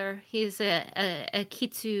healer, he's a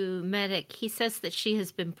Kitsu medic. He says that she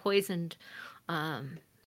has been poisoned,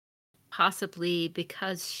 possibly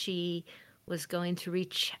because she was going to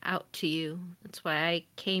reach out to you. That's why I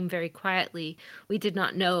came very quietly. We did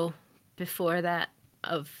not know before that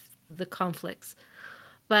of the conflicts,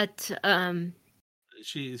 but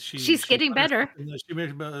she's getting better. She may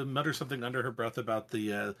mutter something under her breath about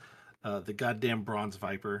the goddamn bronze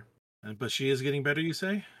viper, but she is getting better. You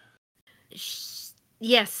say?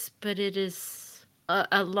 Yes, but it is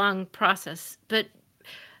a long process. But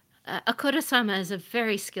Akoda-sama is a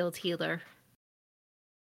very skilled healer.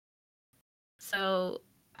 So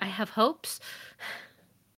I have hopes.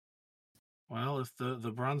 Well, if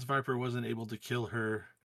the bronze viper wasn't able to kill her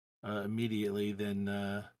immediately,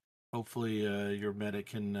 then hopefully your medic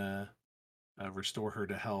can restore her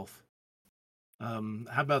to health. How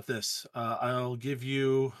about this? I'll give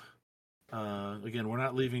you. Again, we're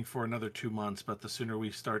not leaving for another 2 months, but the sooner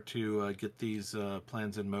we start to get these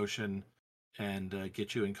plans in motion and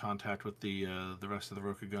get you in contact with the rest of the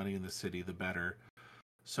Rokugani in the city, the better.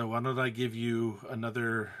 So why don't I give you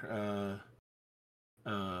another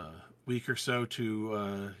week or so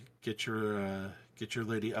to get your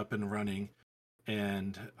lady up and running,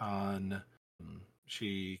 and on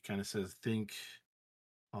she kind of says think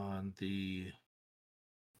on the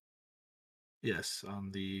yes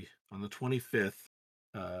on the 25th,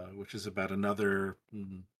 which is about another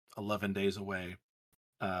 11 days away.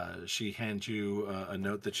 She hands you a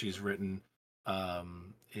note that she's written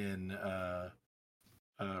in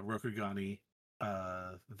Rokugani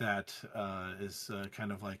that is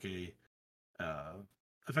kind of like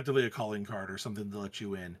effectively a calling card or something to let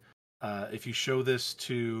you in. If you show this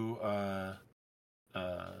to uh,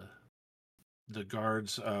 the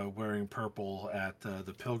guards wearing purple at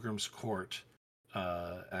the Pilgrim's Court,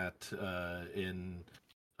 at in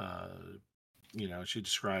she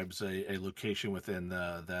describes a location within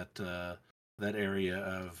that area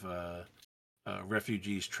of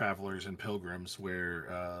refugees, travelers, and pilgrims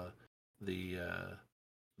where the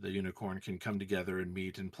unicorn can come together and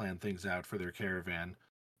meet and plan things out for their caravan.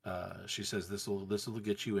 She says this will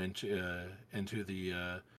get you into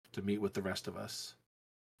the to meet with the rest of us.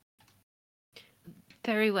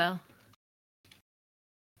 Very well.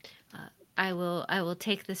 I will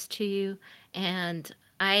take this to you, and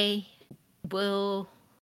I will.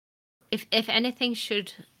 If anything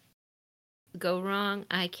should go wrong,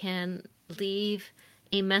 I can leave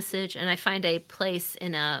a message, and I find a place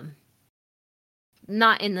in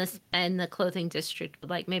not in the clothing district, but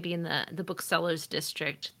like maybe in the booksellers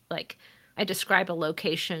district. Like I describe a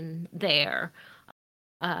location there,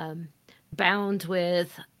 bound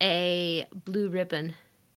with a blue ribbon,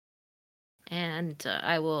 and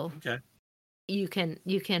I will. Okay. You can.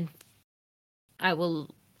 I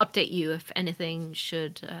will update you if anything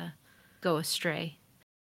should go astray.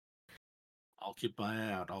 I'll keep my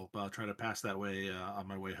eye out. I'll try to pass that way on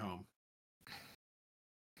my way home.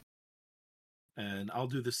 And I'll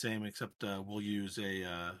do the same, except we'll use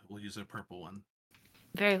a purple one.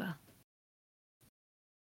 Very well.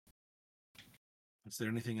 Is there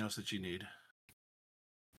anything else that you need?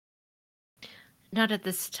 Not at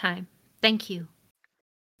this time. Thank you.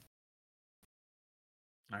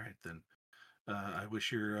 All right, then. I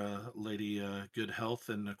wish your lady good health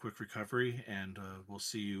and a quick recovery, and we'll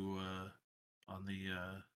see you on the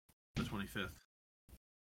 25th.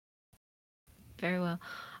 Very well.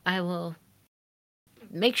 I will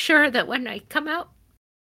make sure that when I come out,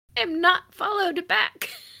 I'm not followed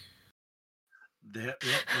back. Yep.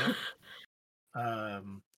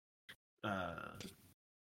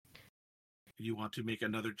 You want to make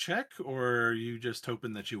another check, or are you just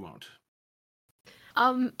hoping that you won't?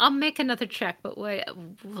 I'll make another check, but wait,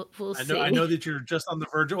 we'll see. I know that you're just on the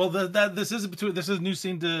verge. Well, this is a new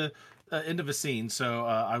scene to end of a scene, so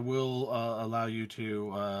I will allow you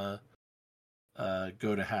to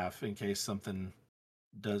go to half in case something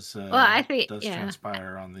does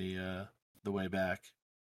transpire on the way back,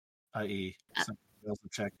 i.e., something else to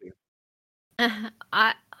check you.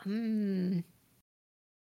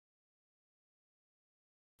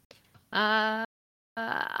 I'll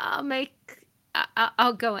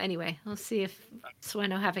go anyway. We'll see if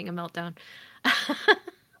Sueno having a meltdown.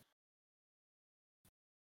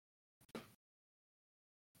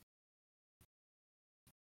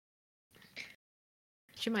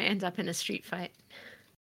 She might end up in a street fight.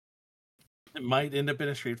 It might end up in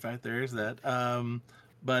a street fight. There is that.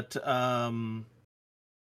 But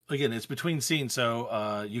again, it's between scenes,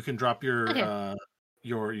 so you can drop your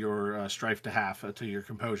strife to half to your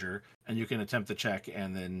composure, and you can attempt the check,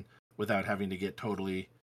 and then without having to get totally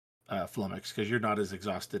flummoxed, because you're not as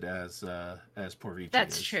exhausted as poor Ricci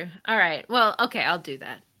That's is. true. All right. Well, okay, I'll do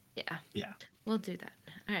that. Yeah. We'll do that.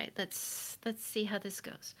 All right. Let's see how this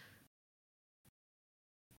goes.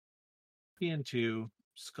 PN2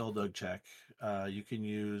 Skulldug check. You can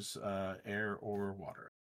use air or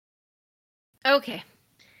water. Okay.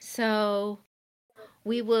 So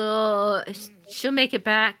she'll make it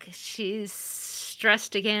back. She's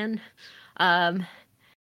stressed again.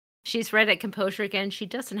 She's right at composure again. She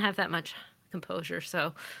doesn't have that much composure,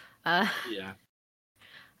 so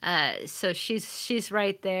so she's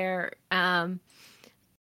right there.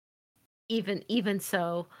 Even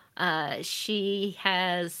so, she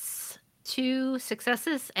has 2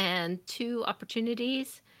 successes and 2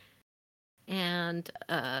 opportunities, and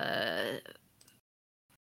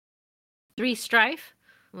 3 strife,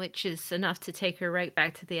 which is enough to take her right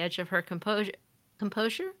back to the edge of her composure.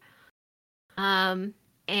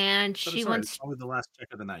 And she wants. It's probably the last check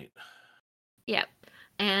of the night. Yep.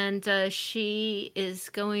 And she is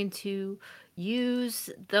going to use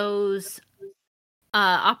those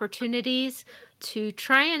opportunities to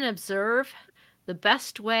try and observe the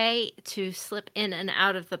best way to slip in and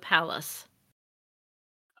out of the palace.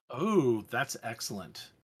 Oh, that's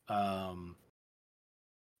excellent. For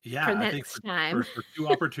I think time. for 2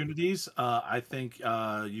 opportunities, I think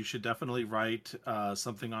you should definitely write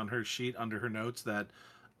something on her sheet under her notes that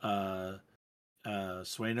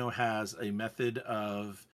Sueno has a method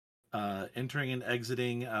of entering and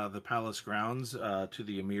exiting the palace grounds to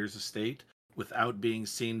the Emir's estate without being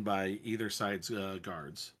seen by either side's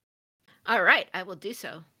guards. All right, I will do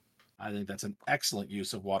so. I think that's an excellent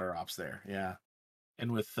use of water ops there. Yeah,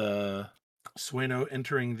 and with Sueno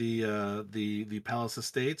entering the palace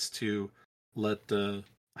estates to let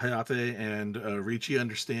Hayate and Ricci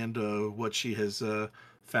understand what she has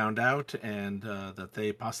found out, and that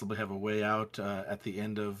they possibly have a way out at the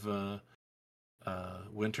end of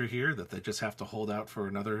winter here, that they just have to hold out for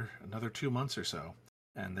another 2 months or so,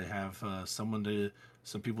 and they have some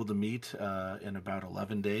people to meet in about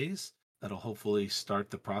 11 days. That'll hopefully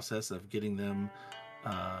start the process of getting them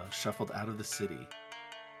shuffled out of the city.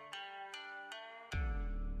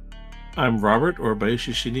 I'm Robert, or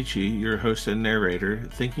Bayushi Shinichi, your host and narrator,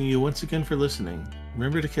 thanking you once again for listening.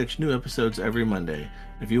 Remember to catch new episodes every Monday.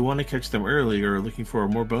 If you want to catch them early or are looking for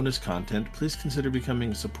more bonus content, please consider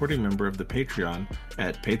becoming a supporting member of the Patreon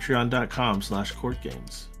at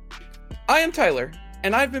patreon.com/courtgames. I am Tyler,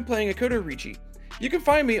 and I've been playing Akoto Ricci. You can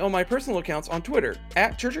find me on my personal accounts on Twitter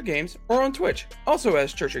at ChurcherGames or on Twitch, also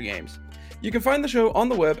as ChurcherGames. You can find the show on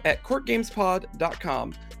the web at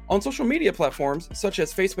courtgamespod.com, on social media platforms such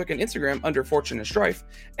as Facebook and Instagram under Fortune and Strife,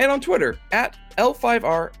 and on Twitter at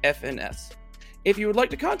L5RFNS. If you would like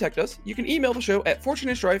to contact us, you can email the show at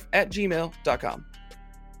fortuneandstrife@gmail.com.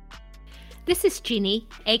 This is Jeannie,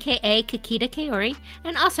 aka Kakita Kaori,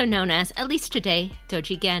 and also known as, at least today,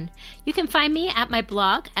 Doji Gen. You can find me at my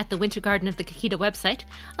blog at the Winter Garden of the Kakita website,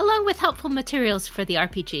 along with helpful materials for the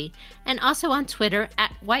RPG, and also on Twitter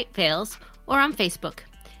at White Veils or on Facebook.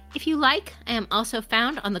 If you like, I am also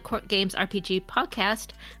found on the Court Games RPG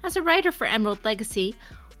podcast as a writer for Emerald Legacy,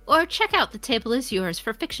 Or check out The Table Is Yours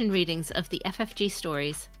for fiction readings of the FFG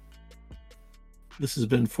stories. This has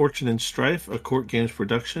been Fortune and Strife, a Court Games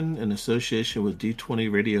production in association with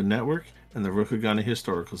D20 Radio Network and the Rokugana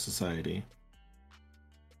Historical Society.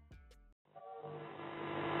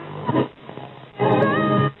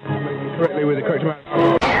 Correctly with the correct amount.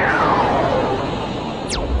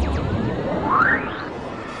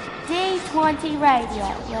 D20 Radio,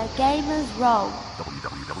 where gamers roll.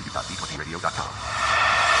 www.d20radio.com